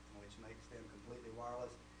bit, which makes them completely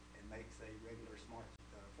wireless and makes a regular smart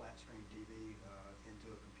flat screen TV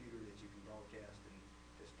into a computer that you can broadcast and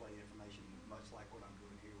display information, much like what I'm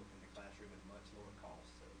doing here within the classroom at much lower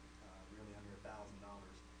cost. So really under $1,000,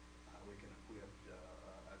 we can equip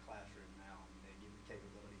a classroom now, and they give the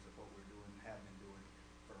capabilities of what we're doing and have been doing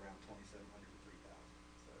for around $2,700 to $3,000.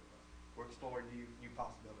 So we're exploring new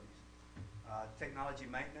possibilities. Technology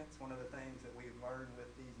maintenance, one of the things that we've learned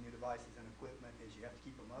with these new devices and equipment is you have to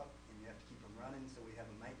keep them up and you have to keep them running. So we have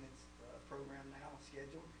a maintenance program now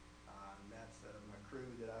scheduled. And that's my crew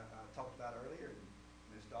that I talked about earlier. And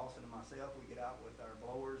Ms. Dawson and myself, we get out with our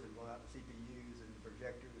blowers and blow out the CPUs and the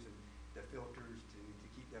projectors and the filters to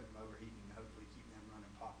keep them from overheating and hopefully keep them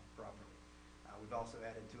running properly. We've also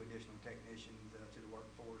added 2 additional technicians to the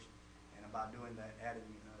workforce. And by doing that, adding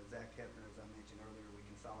Zach Hefner, as I mentioned earlier, we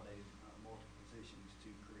consolidated multiple positions to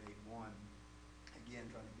create one. Again,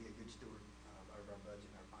 trying to be a good steward of our budget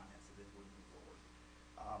and our finances as we move forward.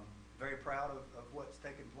 Very proud of what's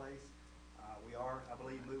taken place. We are, I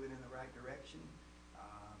believe, moving in the right direction,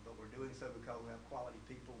 but we're doing so because we have quality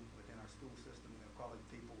people within our school system. We have quality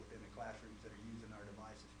people within the classrooms that are using our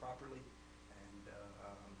devices properly, and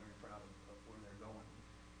I'm very proud of where they're going.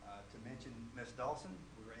 To mention Ms. Dawson,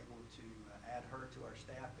 we were able to add her to our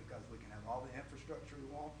staff because we can have all the infrastructure we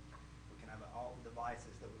want. We can have all the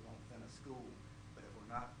devices that we want within a school, but if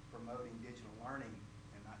we're not promoting digital learning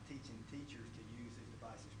and not teaching teachers to use these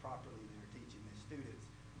devices properly, they're teaching the students,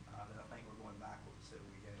 then I think we're going backwards. So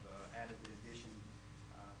we have added the addition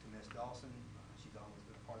to Ms. Dawson. She's always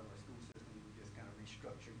been a part of our school system. We just kind of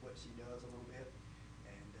restructured what she does a little bit,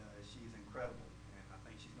 and she's incredible. And I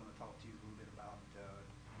think she's going to talk to you a little bit about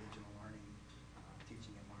digital learning,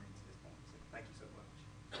 teaching and learning to this point. So thank you so much.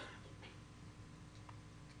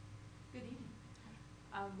 Good evening.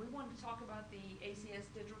 We wanted to talk about the ACS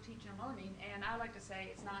Digital Teaching and Learning, and I like to say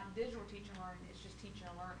it's not digital teaching and learning, it's just teaching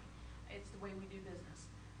and learning. It's the way we do business.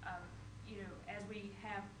 As we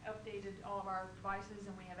have updated all of our devices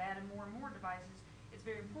and we have added more and more devices, it's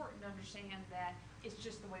very important to understand that it's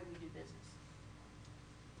just the way we do business.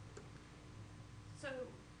 So,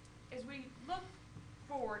 as we look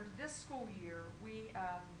forward this school year,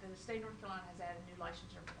 the state of North Carolina has added new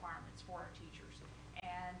licensure requirements for our teachers,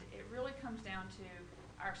 and it really comes down to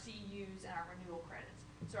our CEUs and our renewal credits.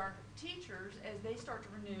 So our teachers, as they start to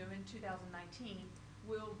renew in 2019,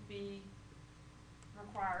 will be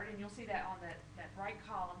required, and you'll see that on that right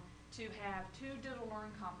column, to have 2 digital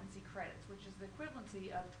learning competency credits, which is the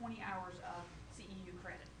equivalency of 20 hours of CEU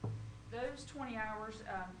credit. Those 20 hours,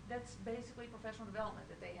 that's basically professional development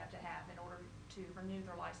that they have to have in order to renew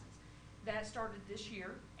their license. That started this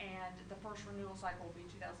year, and the first renewal cycle will be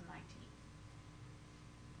 2019.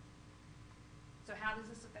 So how does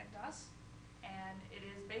this affect us? And it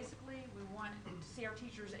is basically, we want to see our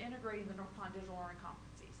teachers integrating the North Carolina digital learning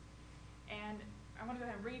competencies. And I'm going to go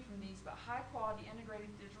ahead and read from these, but high quality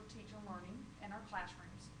integrated digital teaching and learning in our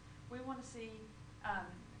classrooms. We want to see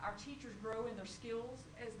our teachers grow in their skills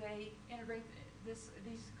as they integrate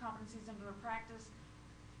these competencies into their practice.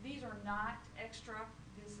 These are not extra.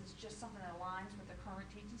 This is just something that aligns with the current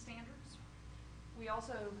teaching standards. We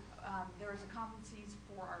also, there is a competencies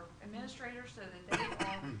for our administrators so that they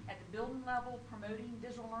are at the building level promoting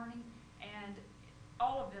digital learning, and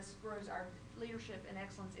all of this grows our leadership and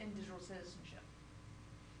excellence in digital citizenship.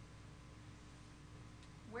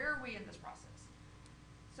 Where are we in this process?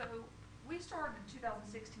 So we started in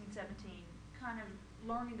 2016-17 kind of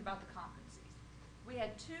learning about the competencies. We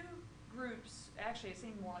had 2 groups, actually it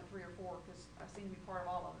seemed more like 3 or 4 because I seem to be part of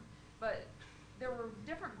all of them, but there were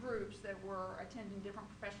different groups that were attending different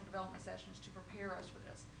professional development sessions to prepare us for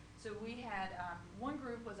this. So we had, one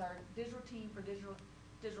group was our digital team for digital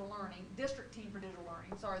learning, district team for digital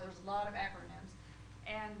learning, sorry, there's a lot of acronyms.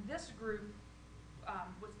 And this group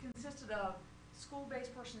consisted of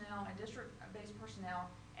school-based personnel and district-based personnel,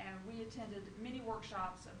 and we attended many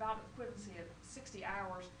workshops, about equivalency of 60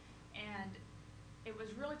 hours, and it was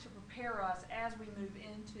really to prepare us as we move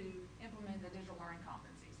into implementing the digital learning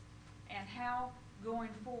competencies, and how, going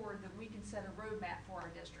forward, that we can set a roadmap for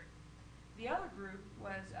our district. The other group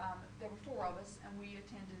was, there were 4 of us, and we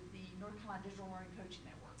attended the North Carolina Digital Learning Coaching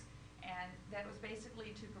Network, and that was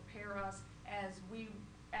basically to prepare us as we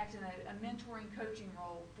act in a mentoring coaching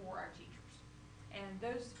role for our teachers. And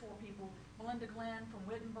those 4 people, Melinda Glenn from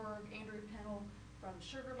Wittenberg, Andrea Pennell from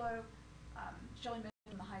Sugarloaf, Shelley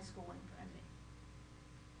Mitchell from the high school, and me.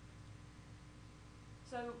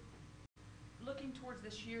 So looking towards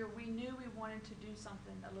this year, we knew we wanted to do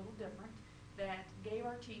something a little different that gave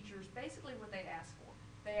our teachers basically what they asked for.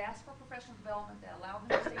 They asked for professional development that allowed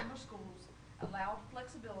them to stay in their schools, allowed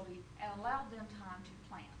flexibility, and allowed them time to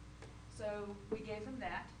plan. So we gave them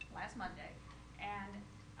that last Monday, and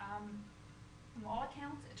from all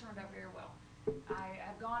accounts, it turned out very well.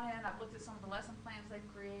 I've gone in, I've looked at some of the lesson plans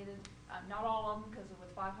they've created, not all of them, because with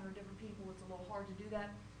 500 different people, it's a little hard to do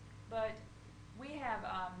that. But we have,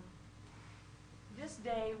 this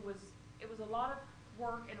day was a lot of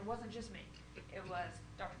work, and it wasn't just me. It was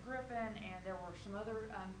Dr. Griffin, and there were some other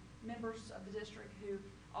members of the district who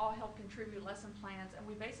all help contribute lesson plans, and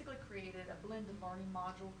we basically created a blended learning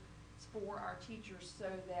module for our teachers so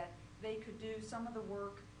that they could do some of the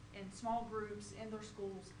work in small groups in their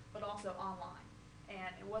schools, but also online.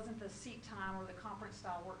 And it wasn't the seat time or the conference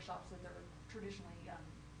style workshops that they're traditionally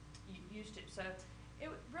used to. So it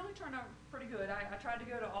really turned out pretty good. I tried to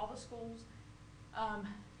go to all the schools.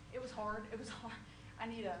 It was hard. I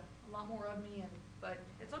need a lot more of me, but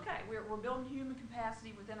it's okay. We're building human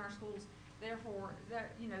capacity within our schools. Therefore,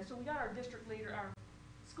 so we got our district leader, our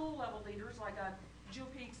school level leaders, like Jill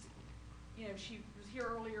Peaks. She was here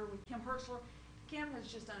earlier with Kim Hertzler. Kim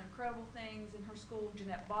has just done incredible things in her school.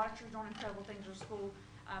 Jeanette Botcher's doing incredible things in her school.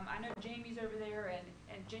 I know Jamie's over there,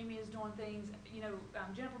 and Jamie is doing things.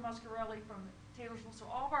 Jennifer Muscarelli from Taylorsville. So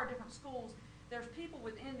all of our different schools, there's people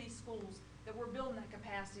within these schools that we're building that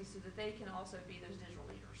capacity so that they can also be those digital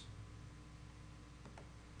leaders.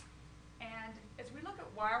 And as we look at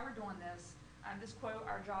why we're doing this, this quote,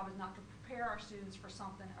 our job is not to prepare our students for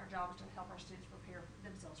something, our job is to help our students prepare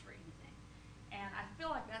themselves for anything. And I feel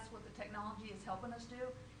like that's what the technology is helping us do.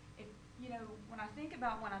 When I think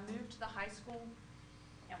about when I moved to the high school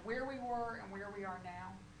and where we were and where we are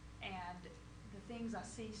now, and the things I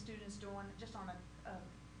see students doing just on a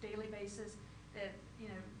daily basis, that,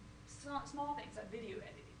 small things like video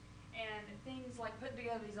editing and things like putting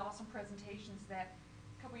together these awesome presentations that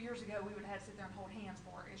a couple years ago we would have had to sit there and hold hands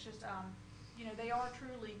for. It's just, they are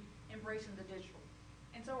truly embracing the digital,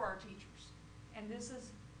 and so are our teachers. And this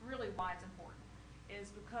is really why it's important, is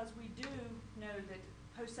because we do know that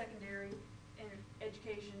post-secondary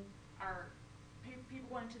education, our people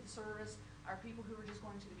going into the service, our people who are just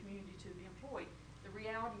going to the community to be employed, the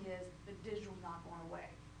reality is the digital is not going away.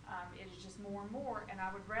 It is just more and more, and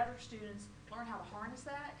I would rather students learn how to harness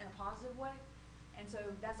that in a positive way. And so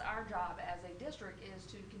that's our job as a district, is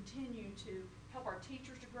to continue to help our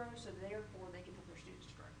teachers to grow, so therefore they can help their students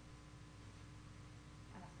to grow.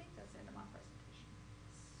 And I think that's the end of my presentation.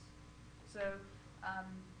 So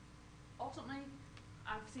ultimately,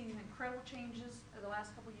 I've seen incredible changes over the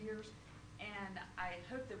last couple of years, and I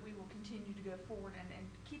hope that we will continue to go forward and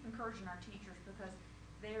keep encouraging our teachers, because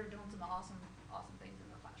they are doing some awesome things in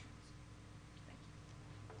their classrooms. Thank you.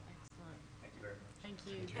 Excellent. Thank you very much. Thank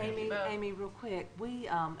you. Amy, both. Amy, real quick, we,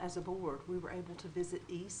 as a board, we were able to visit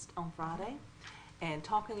East on Friday, and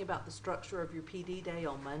talking about the structure of your PD day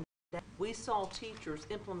on Monday, we saw teachers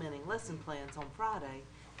implementing lesson plans on Friday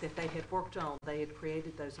that they had worked on. They had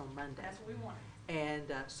created those on Monday. That's what we wanted.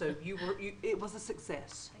 And so it was a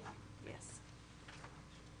success. Thank you. Yes.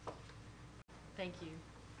 Thank you.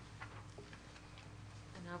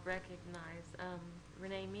 And I'll recognize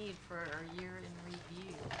Renee Mead for our year in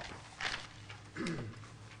review. Good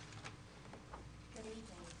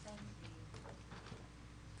evening, thank you.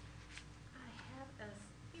 I have a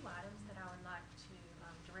few items that I would like to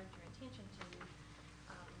direct your attention to.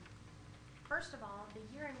 First of all, the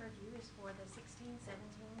year in review is for the 16-17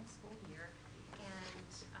 school year,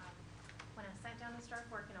 and when I sat down and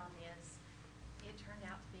started working on this, it turned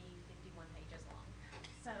out to be 51 pages long.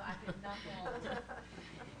 So I did not want to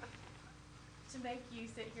make you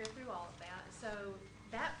sit here through all of that. So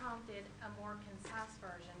that prompted a more concise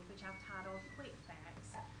version, which I've titled Quick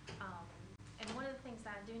Facts. And one of the things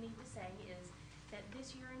that I do need to say is that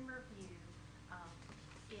this year in review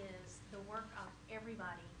is the work of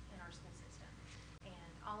everybody in our school system.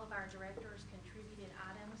 And all of our directors contributed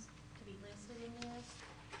items to be listed in this.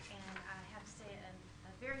 And I have to say a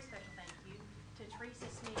very special thank you to Teresa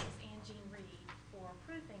Smiggs and Jean Reed for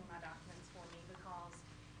proofing my documents for me, because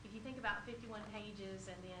if you think about 51 pages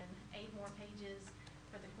and then 8 more pages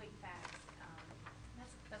for the quick facts,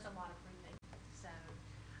 that's a lot of proofing. So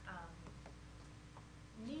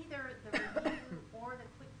neither the review or the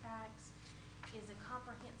quick facts is a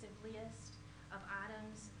comprehensive list of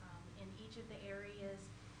items in each of the areas,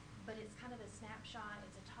 but it's kind of a snapshot.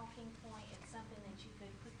 It's a talking point. It's something that you could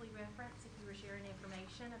quickly reference if you were sharing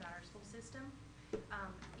information about our school system.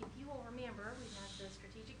 If you will remember, we have the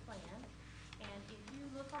strategic plan, and if you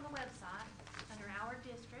look on the website under our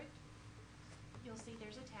district, you'll see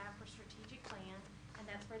there's a tab for strategic plan, and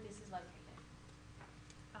that's where this is located.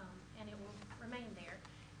 And it will remain there.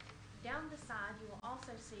 Down the side, you will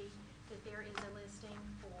also see that there is a listing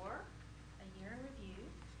for a year in review,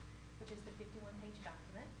 which is the 51-page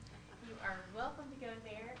document. You are welcome to go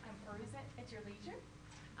there and peruse it at your leisure.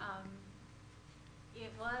 It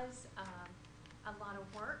was a lot of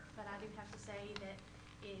work, but I do have to say that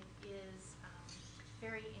it is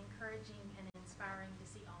very encouraging and inspiring to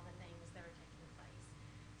see all the things that are taking place.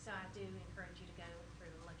 So I do encourage you to go through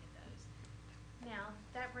and look at those. Now,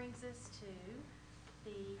 that brings us to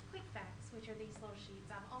the quick facts, which are these little sheets.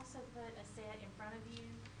 I've also put a set in front of you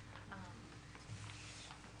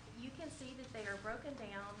broken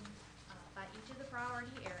down by each of the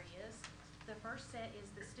priority areas. The first set is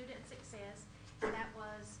the student success, and that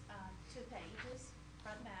was 2 pages,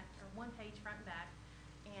 front and back, or 1 page front and back.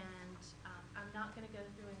 And I'm not going to go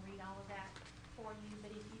through and read all of that for you,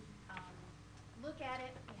 but if you look at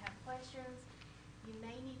it, you have questions, you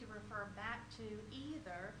may need to refer back to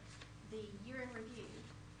either the year in review,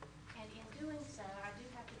 and in doing so, I do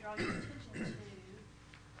have to draw your attention to,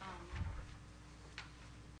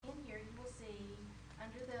 in here you will see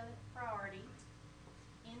under the priority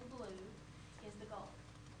in blue is the goal,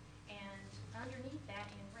 and underneath that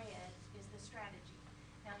in red is the strategy.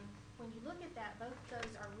 Now, when you look at that, both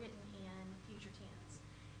those are written in future tense,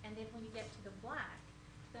 and then when you get to the black,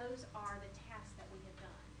 those are the tasks that we have done.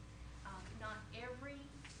 Not every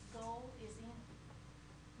goal is in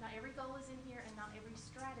here, and not every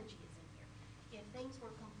strategy is in here. If things were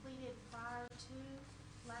completed prior to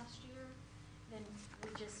last year, then we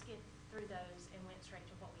just skipped through those and went straight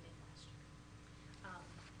to what we did last year.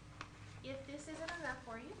 If this isn't enough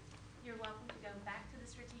for you, you're welcome to go back to the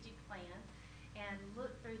strategic plan and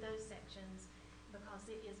look through those sections, because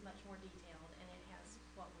it is much more detailed and it has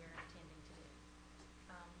what we're intending to do.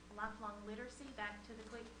 Lifelong literacy, back to the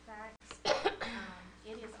quick facts.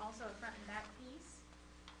 It is also a front and back piece.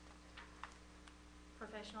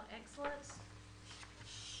 Professional excellence,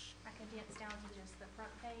 I condensed down to just the front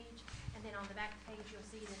page, and then on the back page you'll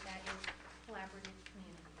see that that is collaborative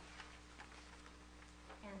community.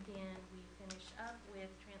 And then we finish up with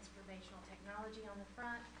transformational technology on the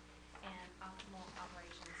front and optimal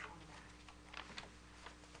operations on the back.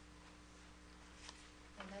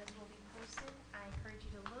 And those will be posted. I encourage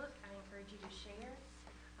you to look. I encourage you to share.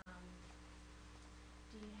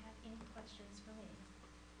 Do you have any questions for me?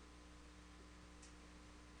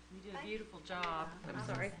 You did a beautiful job. I'm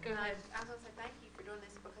sorry. Go ahead. I was gonna say thank you for doing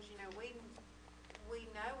this, because, you know, we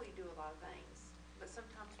know we do a lot of things, but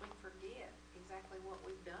sometimes we forget exactly what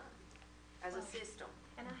we've done as a Well, system.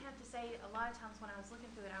 And I have to say, a lot of times when I was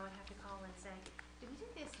looking through it, I would have to call and say, did we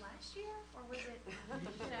do this last year, or was it,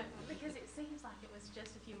 you know, because it seems like it was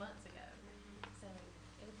just a few months ago. So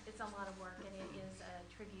it's a lot of work, and it is a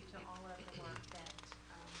tribute to all of the work that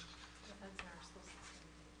the folks in our school system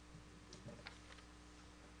do.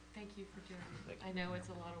 Thank you for doing it. I know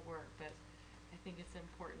it's a lot of work, but I think it's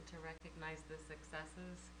important to recognize the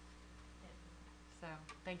successes. So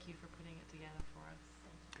thank you for putting it together for us.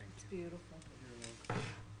 It's beautiful.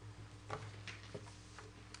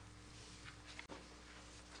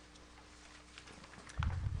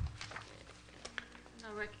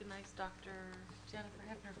 I recognize Dr. Jennifer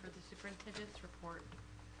Hefner for the superintendent's report.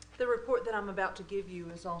 The report that I'm about to give you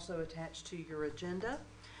is also attached to your agenda.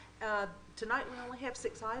 Tonight we only have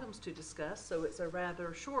 6 items to discuss, so it's a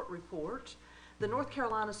rather short report. The North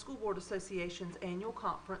Carolina School Board Association's annual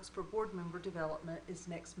conference for board member development is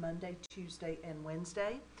next Monday, Tuesday, and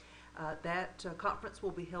Wednesday. That conference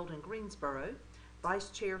will be held in Greensboro. Vice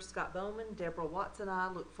Chair Scott Bowman, Deborah Watts, and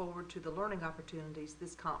I look forward to the learning opportunities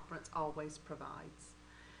this conference always provides.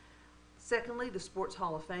 Secondly, the Sports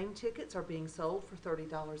Hall of Fame tickets are being sold for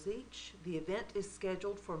 $30 each. The event is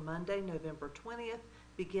scheduled for Monday, November 20th,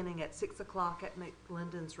 beginning at 6 o'clock at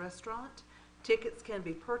McLendon's Restaurant. Tickets can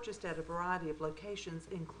be purchased at a variety of locations,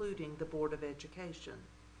 including the Board of Education.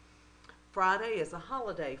 Friday is a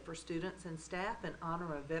holiday for students and staff in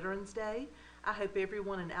honor of Veterans Day. I hope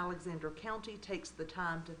everyone in Alexander County takes the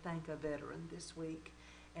time to thank a veteran this week.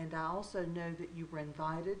 And I also know that you were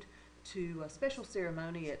invited to a special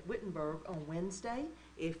ceremony at Wittenberg on Wednesday.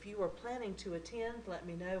 If you are planning to attend, let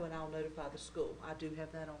me know and I'll notify the school. I do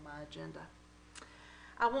have that on my agenda.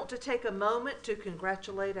 I want to take a moment to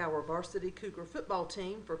congratulate our varsity Cougar football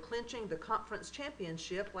team for clinching the conference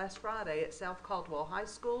championship last Friday at South Caldwell High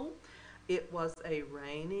School. It was a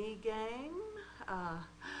rainy game.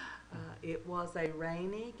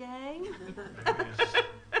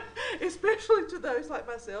 Especially to those like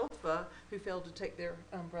myself who failed to take their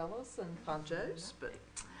umbrellas and ponchos, but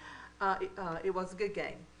it was a good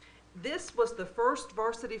game. This was the first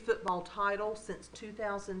varsity football title since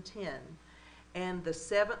 2010 and the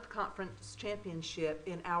 7th conference championship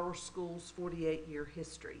in our school's 48-year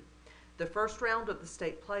history. The first round of the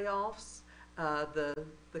state playoffs, the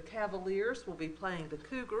Cavaliers will be playing the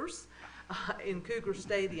Cougars in Cougar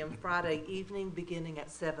Stadium Friday evening beginning at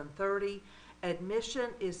 7:30.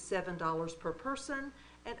 Admission is $7 per person,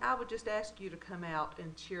 and I would just ask you to come out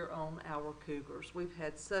and cheer on our Cougars. We've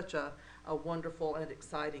had such a wonderful and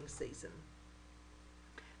exciting season.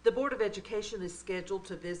 The Board of Education is scheduled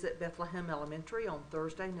to visit Bethlehem Elementary on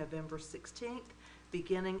Thursday, November 16th,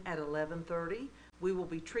 beginning at 11:30. We will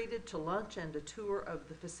be treated to lunch and a tour of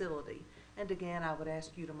the facility. And again, I would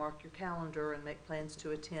ask you to mark your calendar and make plans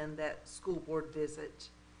to attend that school board visit.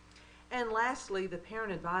 And lastly, the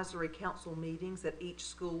Parent Advisory Council meetings at each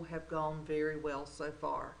school have gone very well so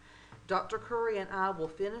far. Dr. Curry and I will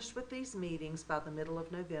finish with these meetings by the middle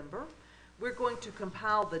of November. We're going to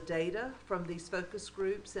compile the data from these focus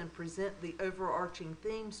groups and present the overarching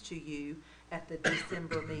themes to you at the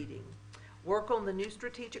December meeting. Work on the new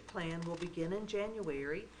strategic plan will begin in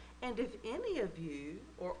January, and if any of you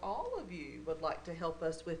or all of you would like to help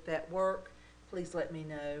us with that work, please let me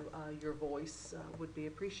know. Your voice would be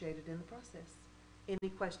appreciated in the process. Any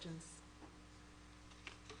questions?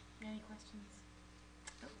 Any questions?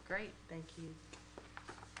 Oh, great. Thank you.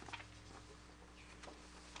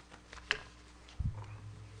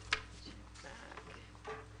 Back.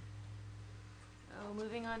 Oh,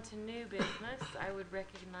 moving on to new business, I would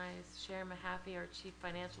recognize Sharon Mahaffey, our Chief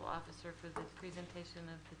Financial Officer, for the presentation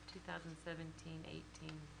of the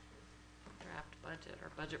 2017-18 draft budget, or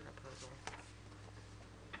budget proposal.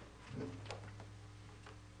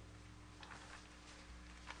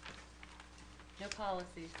 No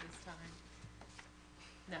policies this time.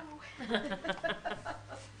 No.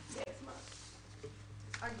 Next month.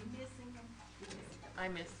 Are you missing them? I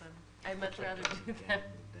miss them. I'd much rather do that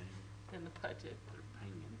than the budget.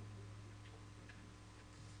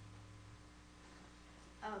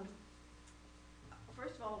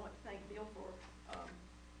 First of all, I want to thank Bill for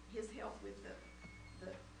his help with the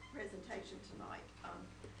presentation tonight.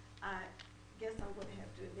 I guess I'm going to have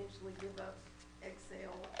to eventually give up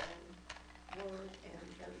Excel and Word and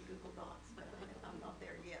go to Google Docs, but I'm not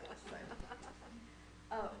there yet. So,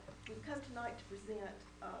 we've come tonight to present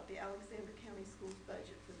the Alexander County Schools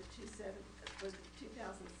budget for the 2017-18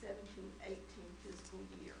 fiscal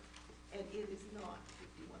year, and it is not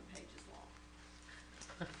 51 pages long.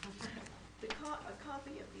 A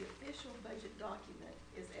copy of the official budget document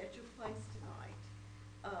is at your place tonight.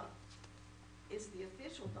 It's the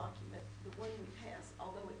official document, the one we pass,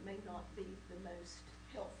 although it may not be the most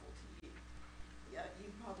helpful to you. Yeah, you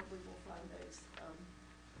probably will find those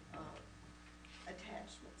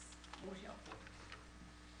attachments more helpful.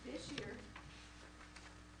 This year,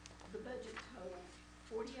 the budget totaled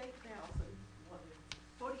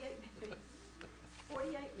 $48,102,453.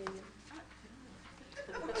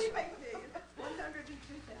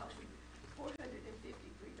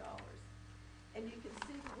 And you can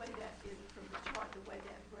see the way that is from the chart, the way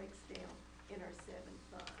that breaks down in our 7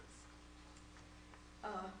 funds.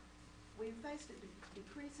 We faced a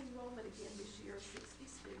decreased enrollment again this year of 60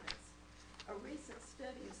 students. A recent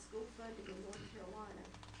study of school funding in North Carolina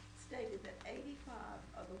stated that 85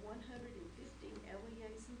 of the 115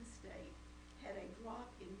 LEAs in the state had a drop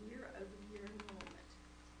in year-over-year enrollment.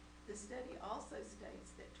 The study also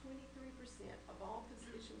states that 23% of all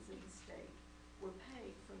positions in the state were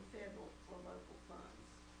paid from federal or local funds.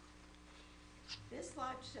 This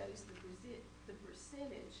slide shows the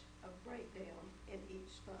percentage of breakdown in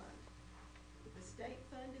each fund. The state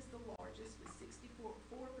fund is the largest with 64%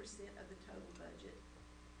 of the total budget.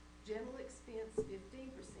 General expense 15%,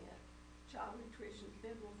 child nutrition,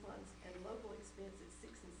 federal funds, and local expense at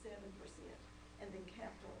 6 and 7%, and then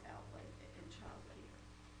capital outlay and child care.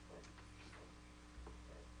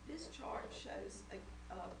 This chart shows,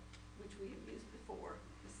 which we have used before,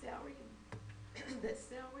 the salary and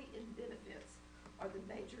benefits are the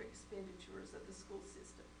major expenditures of the school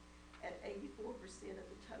system at 84% of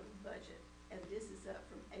the total budget, and this is up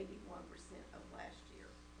from 81% of last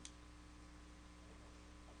year.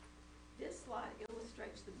 This slide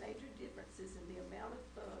illustrates the major differences in the amount of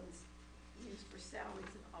funds used for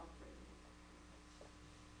salaries and operating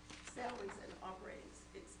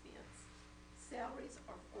expense. Salaries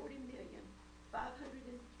are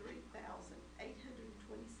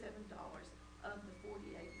 $40,503,827 of the $48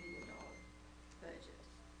 million budget.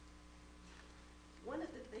 One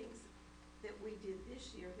of the things that we did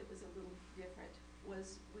this year that was a little different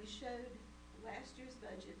was we showed last year's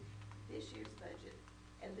budget, this year's budget,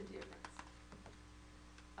 and the difference.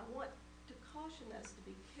 I want to caution us to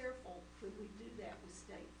be careful when we do that with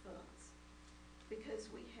state funds, because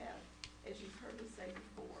we have, as you've heard me say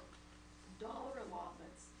before, dollar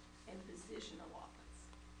allotments and position allotments.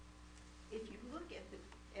 If you look at the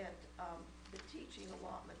teaching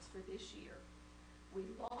allotments for this year, we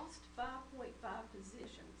lost 5.5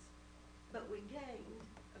 positions, but we gained,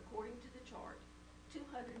 according to the chart,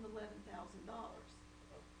 $211,000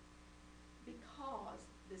 because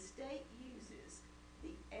the state uses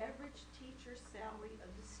the average teacher salary of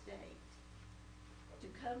the state to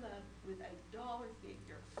come up with a dollar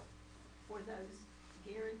figure for those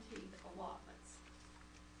guaranteed allotments.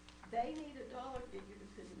 They need a dollar figure to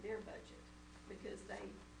put in their budget because they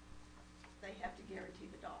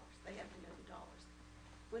guarantee the dollars. They have to know the dollars.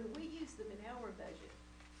 When we use them in our budget,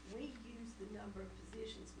 we use the number of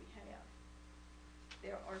positions we have.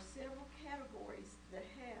 There are several categories that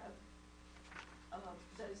have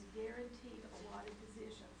those guaranteed allotted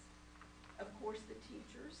positions. Of course, the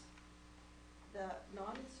teachers, the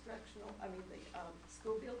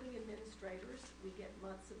school building administrators, we get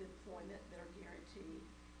months of employment that are guaranteed.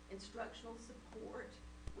 Instructional support,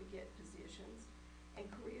 we get positions. And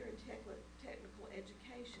career and technical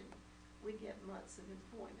education, we get months of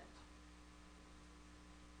employment.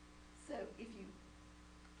 So if you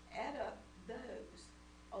add up those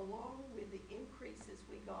along with the increases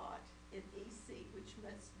we got in EC, which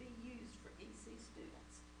must be used for EC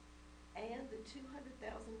students, and the $200,000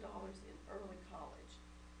 in early college,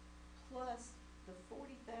 plus the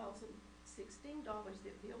 $40,016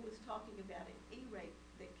 that Bill was talking about in E-rate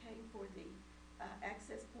that came for the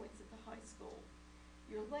access points at the high school,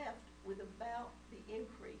 you're left with about the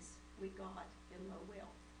increase we got in low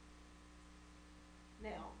wealth.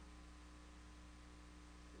 Now,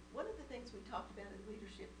 one of the things we talked about in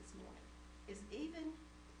leadership this morning is even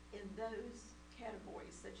in those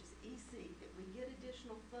categories such as EC that we get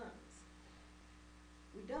additional funds,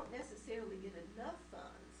 we don't necessarily get enough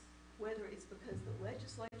funds, whether it's because the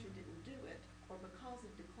legislature didn't do it or because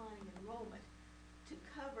of declining enrollment, to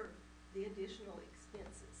cover the additional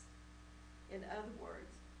expenses. In other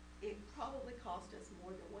words, it probably cost us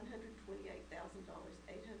more than $128,838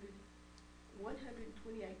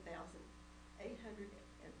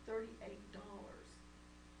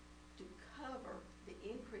 to cover the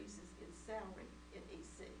increases in salary in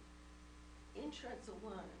EC. Insurance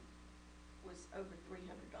alone was over $300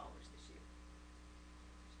 this year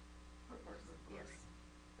per person. Yes.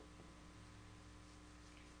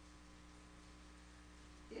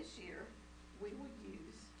 This year, we will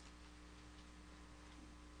use,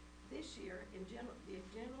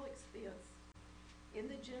 in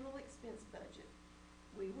the general expense budget,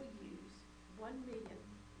 we will use $1,170,012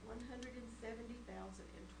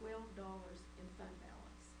 in fund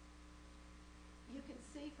balance. You can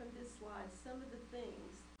see from this slide some of the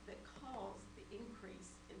things that caused the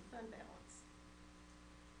increase in fund balance.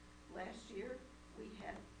 Last year, we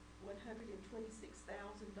had $126,000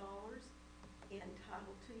 in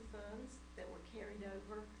Title II funds that were carried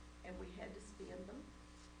over and we had to spend them.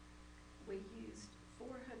 We used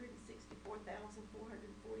 $464,443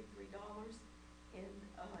 in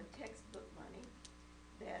textbook money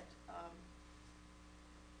that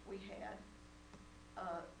we had.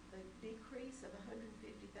 The decrease of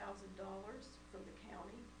 $150,000 from the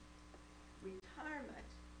county.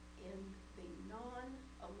 Retirement in the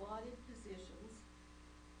non-allotted positions,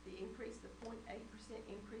 the increase, the 0.8%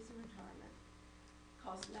 increase in retirement,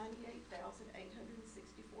 cost $98,864.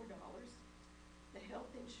 The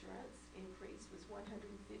health insurance increase was $115,672.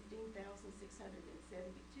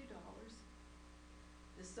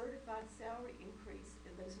 The certified salary increase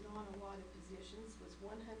in those non-allotted positions was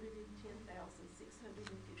 $110,650.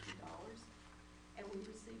 And we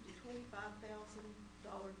received a $25,000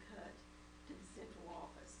 cut to the central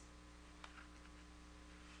office.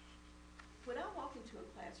 When I walk into a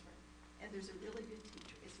classroom and there's a really good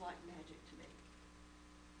teacher, it's like magic to me.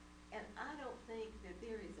 And I don't think that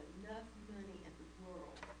there is enough money in the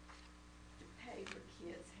world to pay for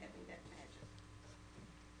kids having that magic.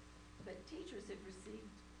 But teachers have received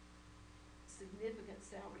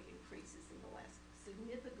significantly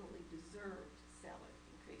deserved salary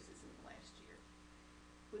increases in the last year.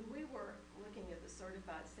 When we were looking at the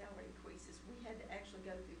certified salary increases, we had to actually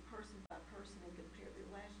go through person by person and compare their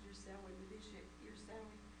last year's salary with this year's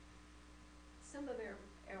salary. Some of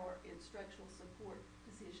our instructional support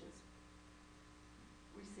positions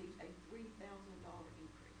received a $3,000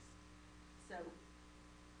 increase. So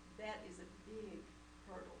that is a big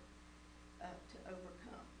hurdle to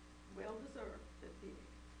overcome. Well deserved, but big.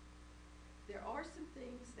 There are some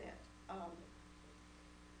things that,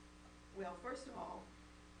 well, first of all,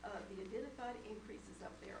 the identified increases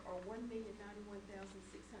up there are $1,091,655.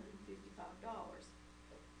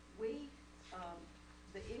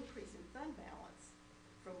 The increase in fund balance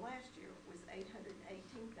from last year was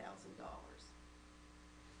 $818,000.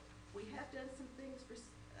 We have done some things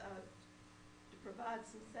to provide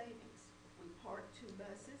some savings. We parked 2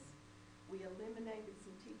 buses. We eliminated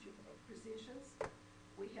some teacher positions.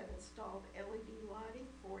 We have installed LED lighting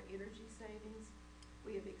for energy savings.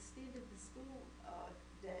 We have extended the school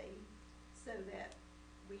day so that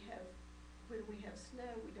when we have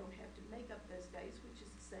snow, we don't have to make up those days, which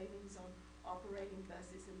is savings on operating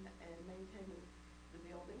buses and maintaining the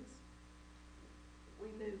buildings. We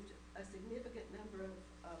moved a significant number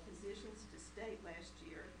of positions to state last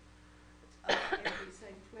year. And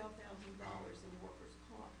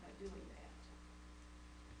doing that.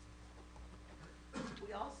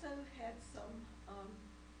 We also had some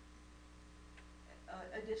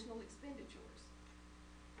additional expenditures.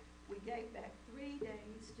 We gave back 3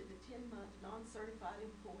 days to the 10-month non-certified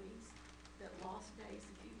employees that lost days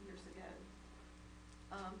a few years ago.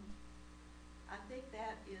 I think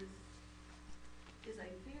that is a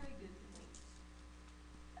very good thing.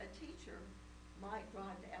 A teacher might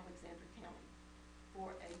drive to Alexander County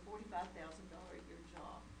for a $45,000 a year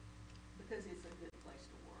job because it's a good place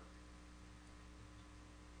to work.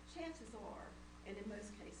 Chances are, and in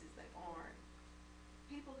most cases they aren't,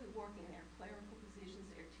 people who work in their clerical positions,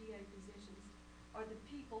 their TA positions, are the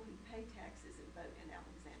people who pay taxes and vote in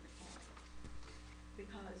Alexander County.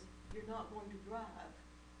 Because you're not going to drive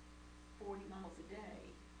 40 miles a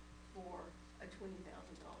day for a $20,000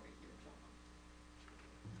 a year job.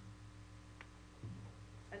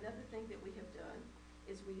 Another thing that we have done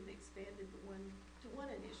is we've expanded the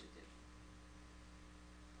one-to-one initiative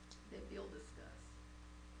that Bill discussed.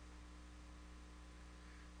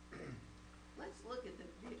 Let's look at the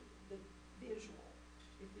visual,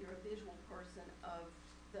 if you're a visual person, of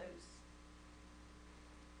those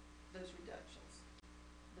reductions.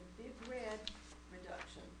 The big red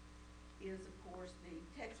reduction is, of course, the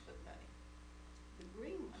textbook money. The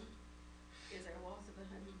green one is our loss of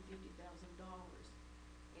 $150,000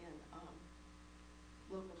 in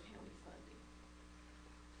local county funding.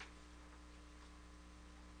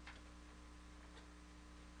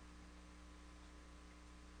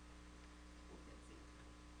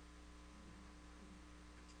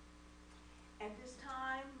 At this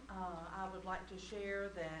time, I would like to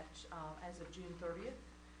share that as of June 30th,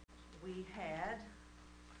 we had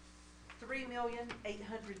 $3,870,557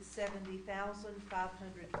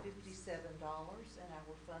 in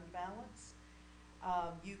our fund balance.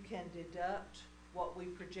 You can deduct what we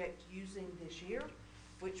project using this year,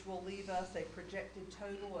 which will leave us a projected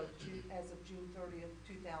total of, as of June 30th,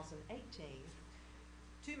 2018,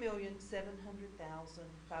 $2,700,545.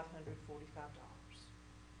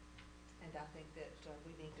 And I think that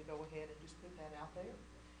we need to go ahead and just put that out there.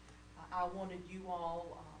 I wanted you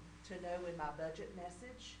all to know in my budget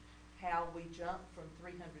message how we jumped from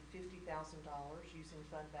 $350,000 using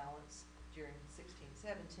fund balance during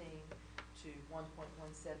 16-17 to $1.17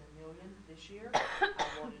 million this year. I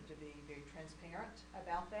wanted to be very transparent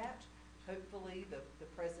about that. Hopefully the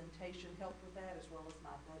presentation helped with that, as well as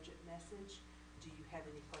my budget message. Do you have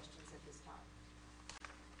any questions at this time?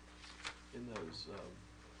 In those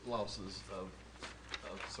losses of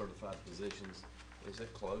certified positions, is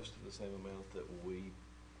that close to the same amount that we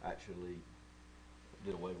actually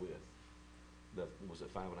did away with? Was it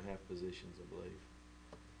 5.5 positions, I believe?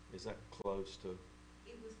 Is that close to?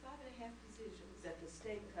 It was 5.5 positions. That the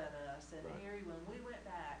state cut us, and Right. Harry, when we went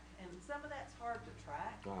back, and some of that's hard to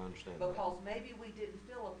track. I understand that. Because maybe we didn't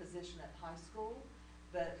fill a position at high school,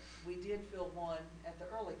 but we did fill one at the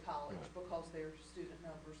early college Right. because their student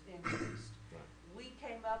numbers increased. Right. We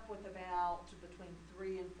came up with about between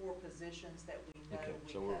 3 and 4 positions that we know Okay,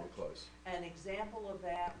 we so we're cut. close. An example of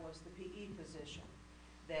that was the PE position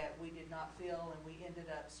that we did not fill, and we ended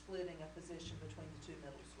up splitting a position between the 2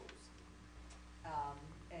 middle schools.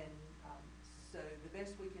 So the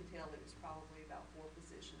best we can tell, it was probably about 4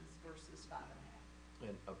 positions versus 5.5.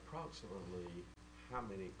 And approximately how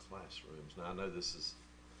many classrooms? Now I know this is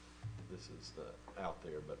out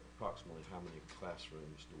there, but approximately how many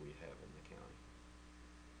classrooms do we have in the county?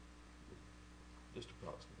 Just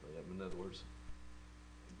approximately. I mean, in other words,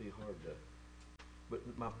 it'd be hard to. But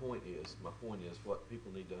my point is, what people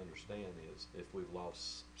need to understand is, if we've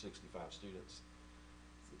lost 65 students,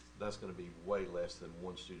 that's going to be way less than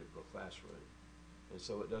 1 student per classroom. And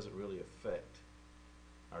so it doesn't really affect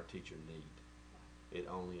our teacher need. It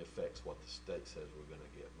only affects what the state says we're going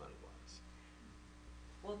to get money-wise.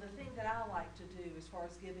 Well, the thing that I like to do, as far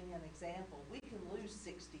as giving an example, we can lose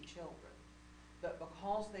 60 children, but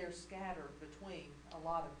because they're scattered between a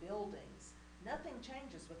lot of buildings, nothing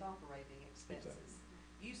changes with operating expenses.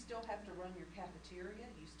 Exactly. You still have to run your cafeteria,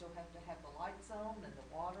 you still have to have the lights on and the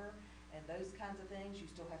water and those kinds of things. You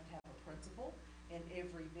still have to have a principal in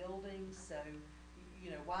every building. So, you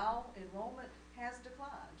know, while enrollment has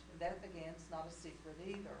declined, and that again is not a secret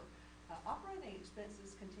either, operating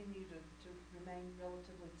expenses continue to remain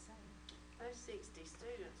relatively the same. Those 60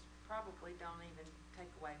 students probably don't even take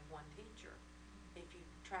away 1 teacher if you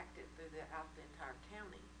tracked it out the entire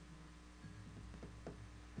county.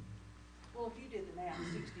 Well, if you did the math,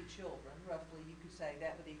 60 children, roughly, you could say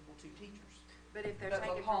that would equal 2 teachers. But if they're But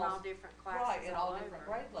taken from all because- different classes Right, in all over, different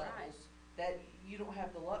grade right. levels, that you don't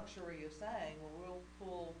have the luxury of saying, well, we'll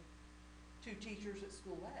pull 2 teachers at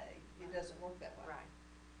school A. It doesn't work that way. Right.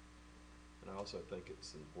 And I also think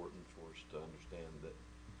it's important for us to understand that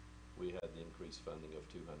we had the increased funding of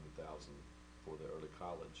 200,000 for the early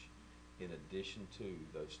college. In addition to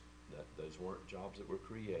those weren't jobs that were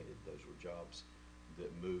created, those were jobs that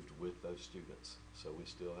moved with those students. So we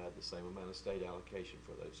still had the same amount of state allocation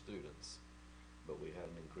for those students, but we had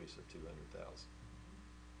an increase of 200,000.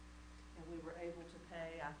 And we were able to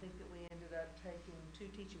pay, I think that we ended up taking 2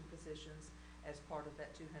 teaching positions as part of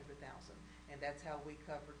that 200,000. And that's how we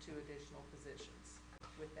covered 2 additional positions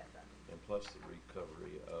with that funding. And plus the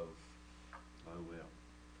recovery of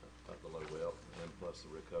the low well, and plus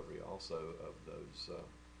the recovery also of those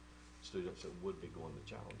students that would be going to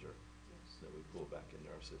Challenger that we pull back into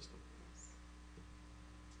our system.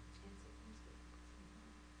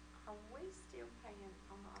 Are we still paying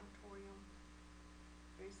on the auditorium?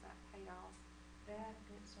 Or is that paid off? That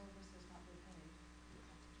debt service has not been paid.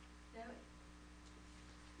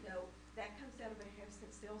 No, that comes out of a half-cent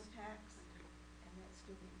sales tax, and that's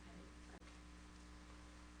still being paid.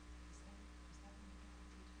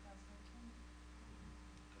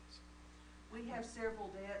 We have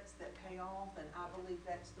several debts that pay off, and I believe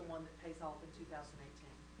that's the one that pays off in 2018.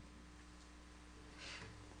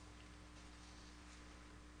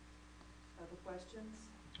 Other questions?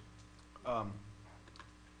 I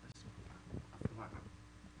feel like a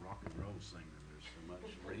rock and roll singer. There's so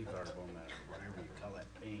much reverb on that, or whatever you call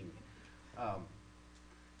that ping.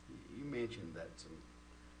 You mentioned that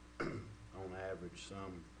on average,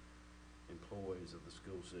 some employees of the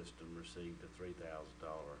school system received a $3,000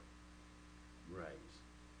 raise.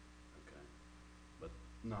 Okay. But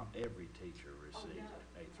not every teacher received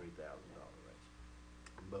a $3,000 raise.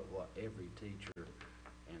 But what every teacher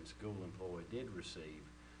and school employee did receive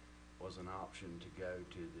was an option to go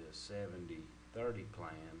to the 70-30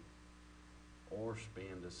 plan or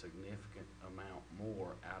spend a significant amount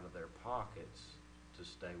more out of their pockets to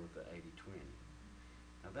stay with the 80-20.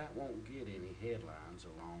 Now that won't get any headlines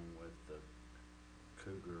along with the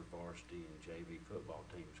Cougar varsity and JV football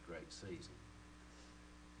team's great season.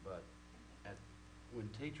 But when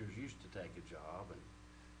teachers used to take a job, and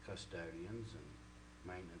custodians and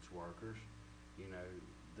maintenance workers, you know,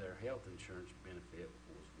 their health insurance benefit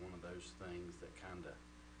was one of those things that kind of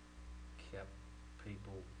kept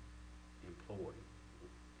people employed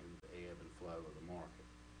in the ebb and flow of the market.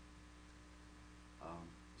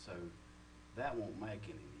 So that won't make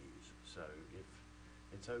any news. So if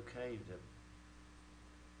it's okay to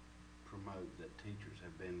promote that teachers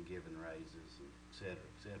have been given raises, and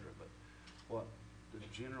et cetera, but what the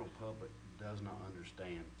general public does not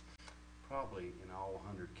understand, probably in all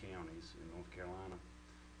 100 counties in North Carolina,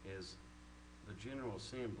 is the General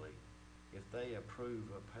Assembly, if they approve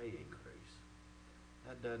a pay increase,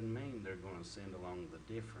 that doesn't mean they're going to send along the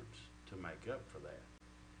difference to make up for that.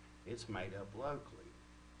 It's made up locally.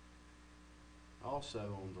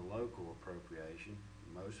 Also, on the local appropriation,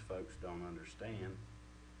 most folks don't understand,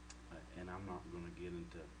 and I'm not going to get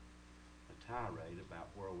into a tirade about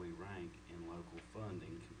where we rank in local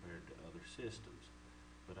funding compared to other systems,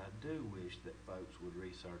 but I do wish that folks would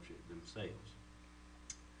research it themselves.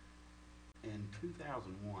 In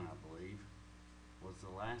 2001, I believe, was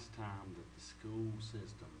the last time that the school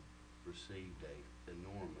system received a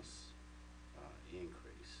enormous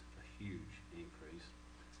increase, a huge increase.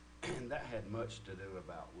 And that had much to do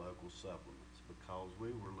about local supplements, because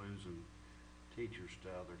we were losing teachers to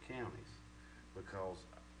other counties, because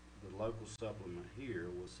the local supplement here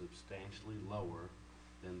was substantially lower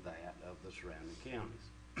than that of the surrounding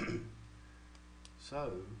counties.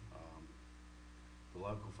 So the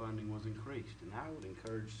local funding was increased, and I would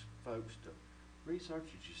encourage folks to research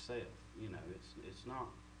it yourself. You know,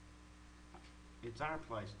 it's our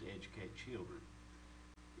place to educate children.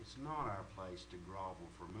 It's not our place to grovel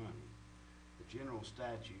for money. The general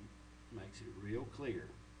statute makes it real clear.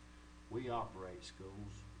 We operate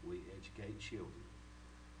schools, we educate children.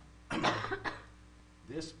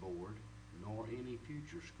 This board, nor any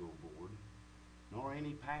future school board, nor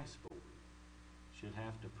any past board, should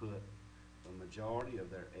have to put the majority of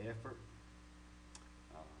their effort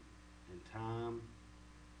and time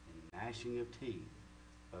and gnashing of teeth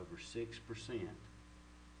over 6%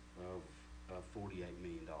 of a $48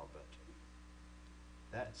 million budget.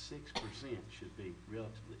 That 6% should be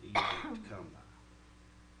relatively easy to come by.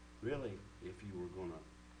 Really, if you were going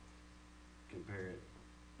to compare it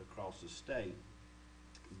across the state,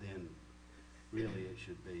 then really it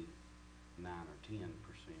should be 9 or 10%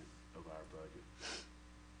 of our budget,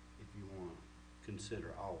 if you want to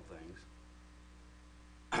consider all things.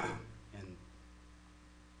 And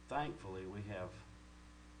thankfully, we have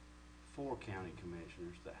 4 county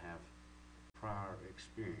commissioners that have prior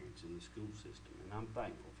experience in the school system, and I'm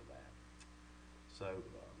thankful for that. So,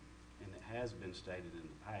 and it has been stated in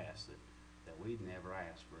the past that we'd never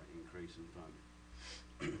asked for an increase in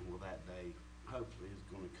funding. Well, that day hopefully is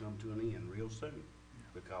gonna come to an end real soon,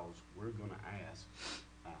 because we're gonna ask,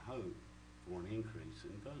 I hope, for an increase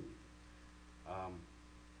in funding.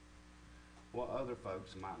 What other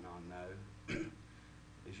folks might not know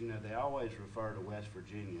is, they always refer to West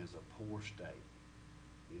Virginia as a poor state.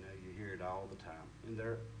 You hear it all the time. And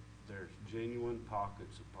there's genuine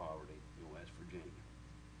pockets of poverty in West Virginia.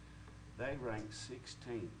 They rank 16th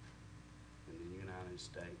in the United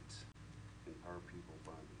States in per pupil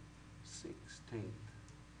funding. 16th.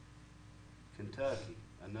 Kentucky,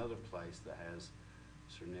 another place that has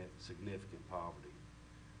significant poverty,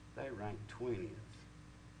 they rank 20th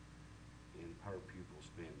in per pupil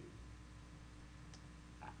spending.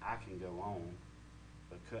 I can go on,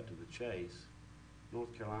 but cut to the chase,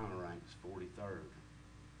 North Carolina ranks 43rd.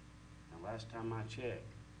 Now, last time I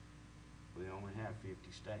checked, we only have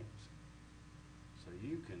 50 states. So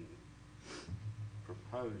you can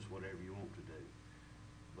propose whatever you want to do.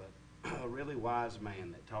 But a really wise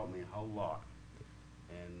man that taught me a whole lot,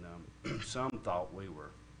 and some thought we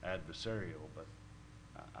were adversarial, but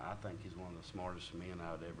I think he's one of the smartest men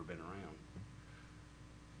I've ever been around.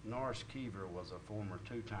 Norris Keever was a former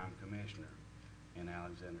two-time commissioner in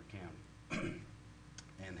Alexander County.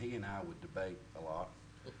 And he and I would debate a lot.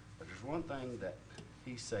 But there's one thing that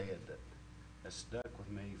he said that has stuck with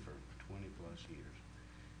me for 20 plus years.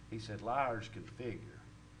 He said, liars can figure,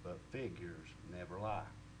 but figures never lie.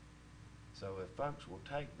 So if folks will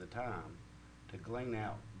take the time to glean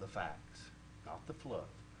out the facts, not the fluff,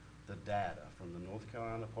 the data from the North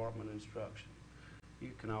Carolina Department of Instruction,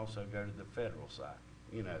 you can also go to the federal site.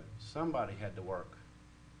 Somebody had to work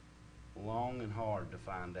long and hard to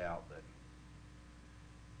find out that,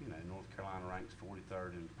 North Carolina ranks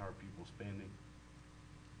 43rd in per pupil spending,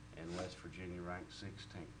 and West Virginia ranks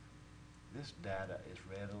 16th. This data is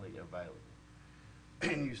readily available.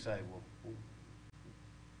 And you say, well,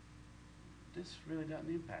 this really doesn't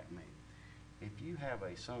impact me. If you have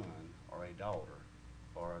a son or a daughter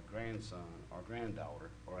or a grandson or granddaughter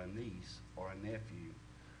or a niece or a nephew,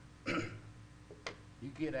 you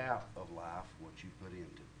get out of life what you put into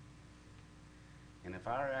it. And if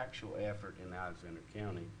our actual effort in Alexander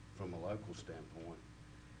County, from a local standpoint,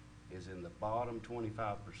 is in the bottom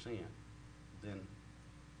 25%, then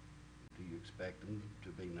do you expect them to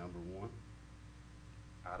be number one?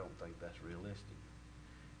 I don't think that's realistic.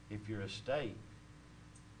 If you're a state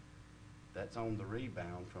that's on the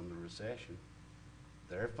rebound from the recession,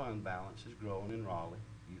 their fund balance is growing in Raleigh.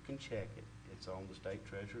 You can check it. It's on the state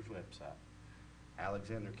treasurer's website.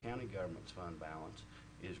 Alexander County government's fund balance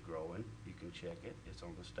is growing. You can check it. It's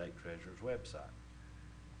on the state treasurer's website.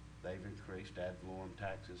 They've increased ad valorem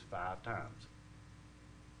taxes 5 times.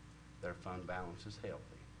 Their fund balance is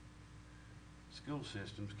healthy. School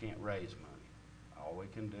systems can't raise money. All we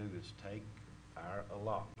can do is take our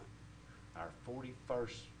allotment, our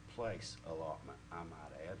 41st place allotment, I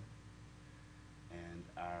might add, and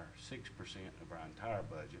our 6% of our entire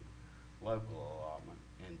budget, local allotment,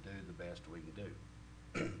 and do the best we can do.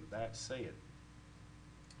 That said,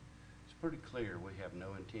 it's pretty clear we have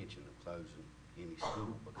no intention of closing any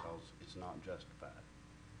school because it's not justified.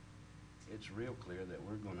 It's real clear that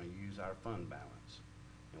we're going to use our fund balance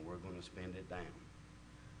and we're going to spend it down.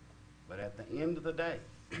 But at the end of the day,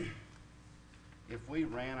 if we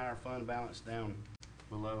ran our fund balance down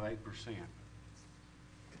below 8%,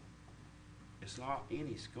 it's not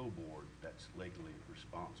any school board that's legally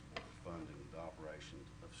responsible for funding the operations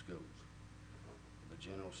of schools. The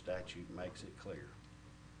general statute makes it clear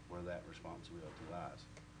where that responsibility lies.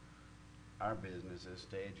 Our business is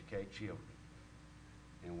to educate children,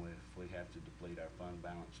 and if we have to deplete our fund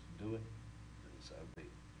balance to do it, then so be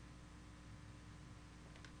it.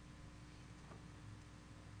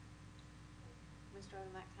 Mr.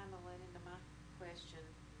 Odom, that kind of led into my question,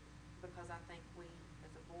 because I think we,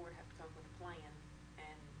 as a board, have to come up with a plan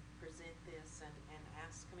and present this and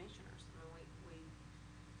ask commissioners. I mean,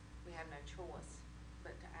 we have no choice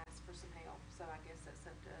but to ask for some help, so I guess that's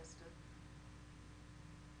up to us to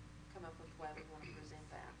come up with the way we want to present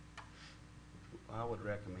that. I would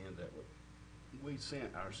recommend that we sent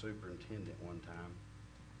our superintendent one time,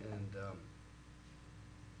 and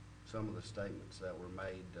some of the statements that were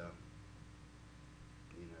made,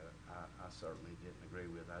 I certainly didn't agree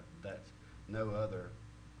with. That's no other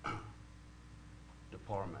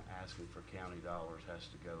department asking for county dollars has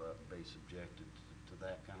to go up and be subjected to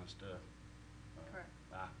that kind of stuff. Correct.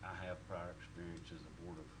 I have prior experience as a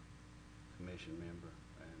Board of Commission member,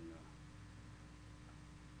 and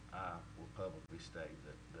I will publicly state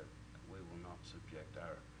that we will not subject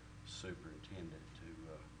our superintendent to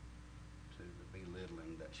the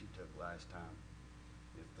belittling that she took last time.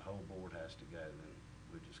 If the whole board has to go, then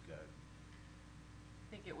we'll just go. I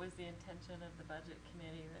think it was the intention of the budget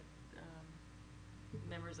committee that,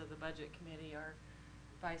 members of the budget committee are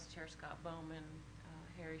Vice Chair Scott Bowman,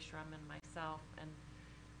 Harry Shrum, and myself, and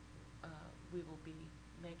we will be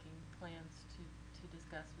making plans to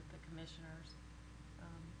discuss with the commissioners,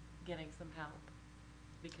 getting some help,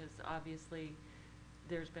 because obviously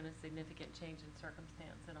there's been a significant change in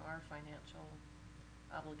circumstance in our financial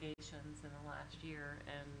obligations in the last year,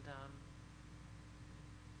 and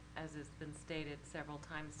as has been stated several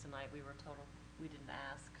times tonight, we were told we didn't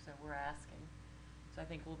ask, so we're asking. So I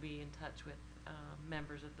think we'll be in touch with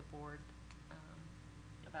members of the board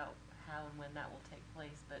about how and when that will take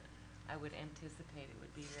place, but I would anticipate it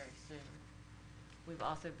would be very soon. We've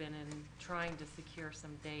also been trying to secure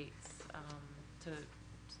some dates to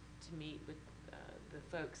meet with the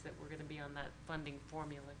folks that were going to be on that funding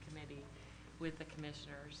formula committee with the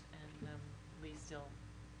commissioners, and we still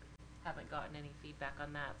haven't gotten any feedback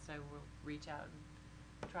on that, so we'll reach out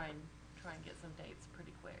and try and get some dates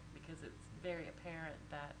pretty quick, because it's very apparent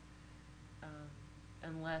that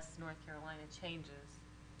unless North Carolina changes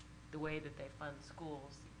the way that they fund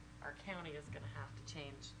schools, our county is going to have to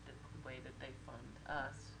change the way that they fund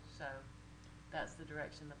us. So that's the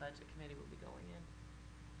direction the budget committee will be going in.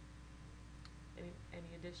 Any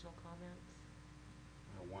additional comments?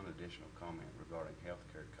 One additional comment regarding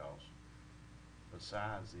healthcare costs.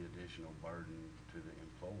 Besides the additional burden to the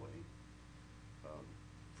employee,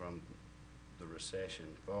 from the recession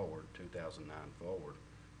forward, 2009 forward,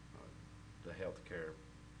 the healthcare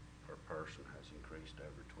per person has increased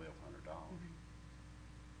over $1,200.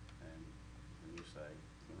 And when you say,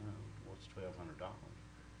 what's $1,200?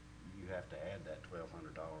 You have to add that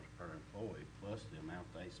 $1,200 per employee plus the amount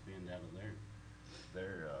they spend out of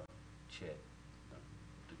their check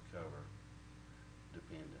to cover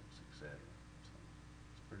dependents, etc. So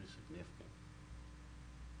it's pretty significant.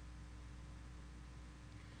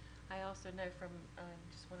 I also know from,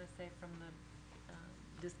 just want to say from the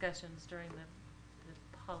discussions during the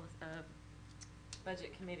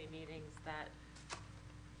budget committee meetings that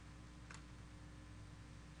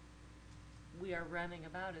we are running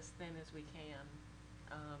about as thin as we can.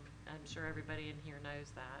 I'm sure everybody in here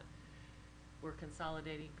knows that. We're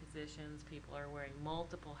consolidating positions. People are wearing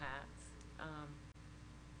multiple hats.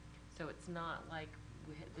 So it's not like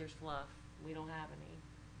there's fluff. We don't have any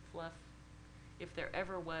fluff. If there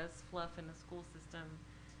ever was fluff in the school system,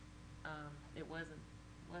 it wasn't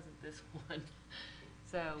this one.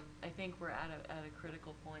 So I think we're at a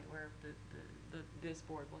critical point where this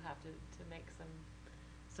board will have to make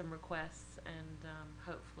some requests, and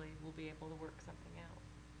hopefully we'll be able to work something out.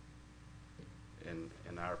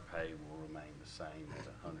 And our pay will remain the same at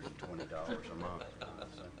 $120 a month.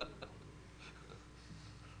 So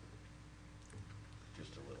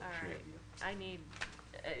just a little All right. trivia. I need,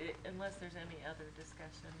 unless there's any other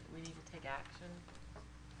discussion, we need to take action.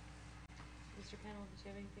 Mr. Pennell, did you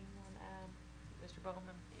have anything you want to add? Mr.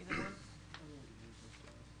 Bowman, either one?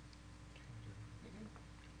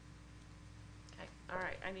 Okay, all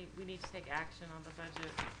right, we need to take action on the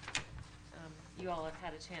budget. You all have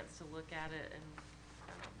had a chance to look at it, and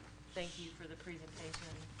thank you for the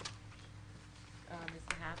presentation. Ms.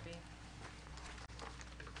 Happy?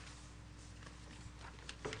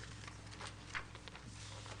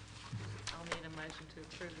 I'll need a motion to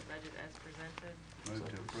approve the budget as presented. Move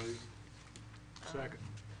to approve. Second.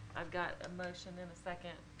 I've got a motion and a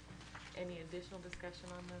second. Any additional discussion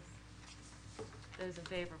on this? Those in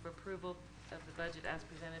favor of approval of the budget as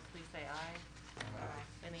presented, please say aye.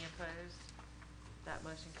 Aye. Any opposed? That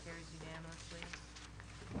motion carries unanimously.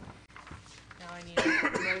 Now I need a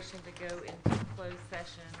motion to go into closed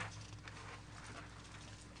session.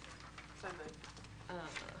 So moved.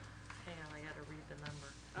 Hang on, I gotta read the number.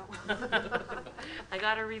 I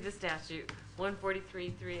gotta read the statute.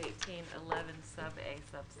 143, 318, 11 sub A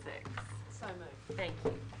sub 6. So moved. Thank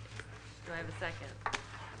you. Do I have a second?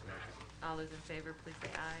 All those in favor, please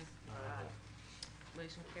say aye. Aye.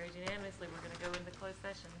 Motion carries unanimously. We're gonna go into closed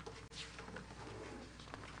session.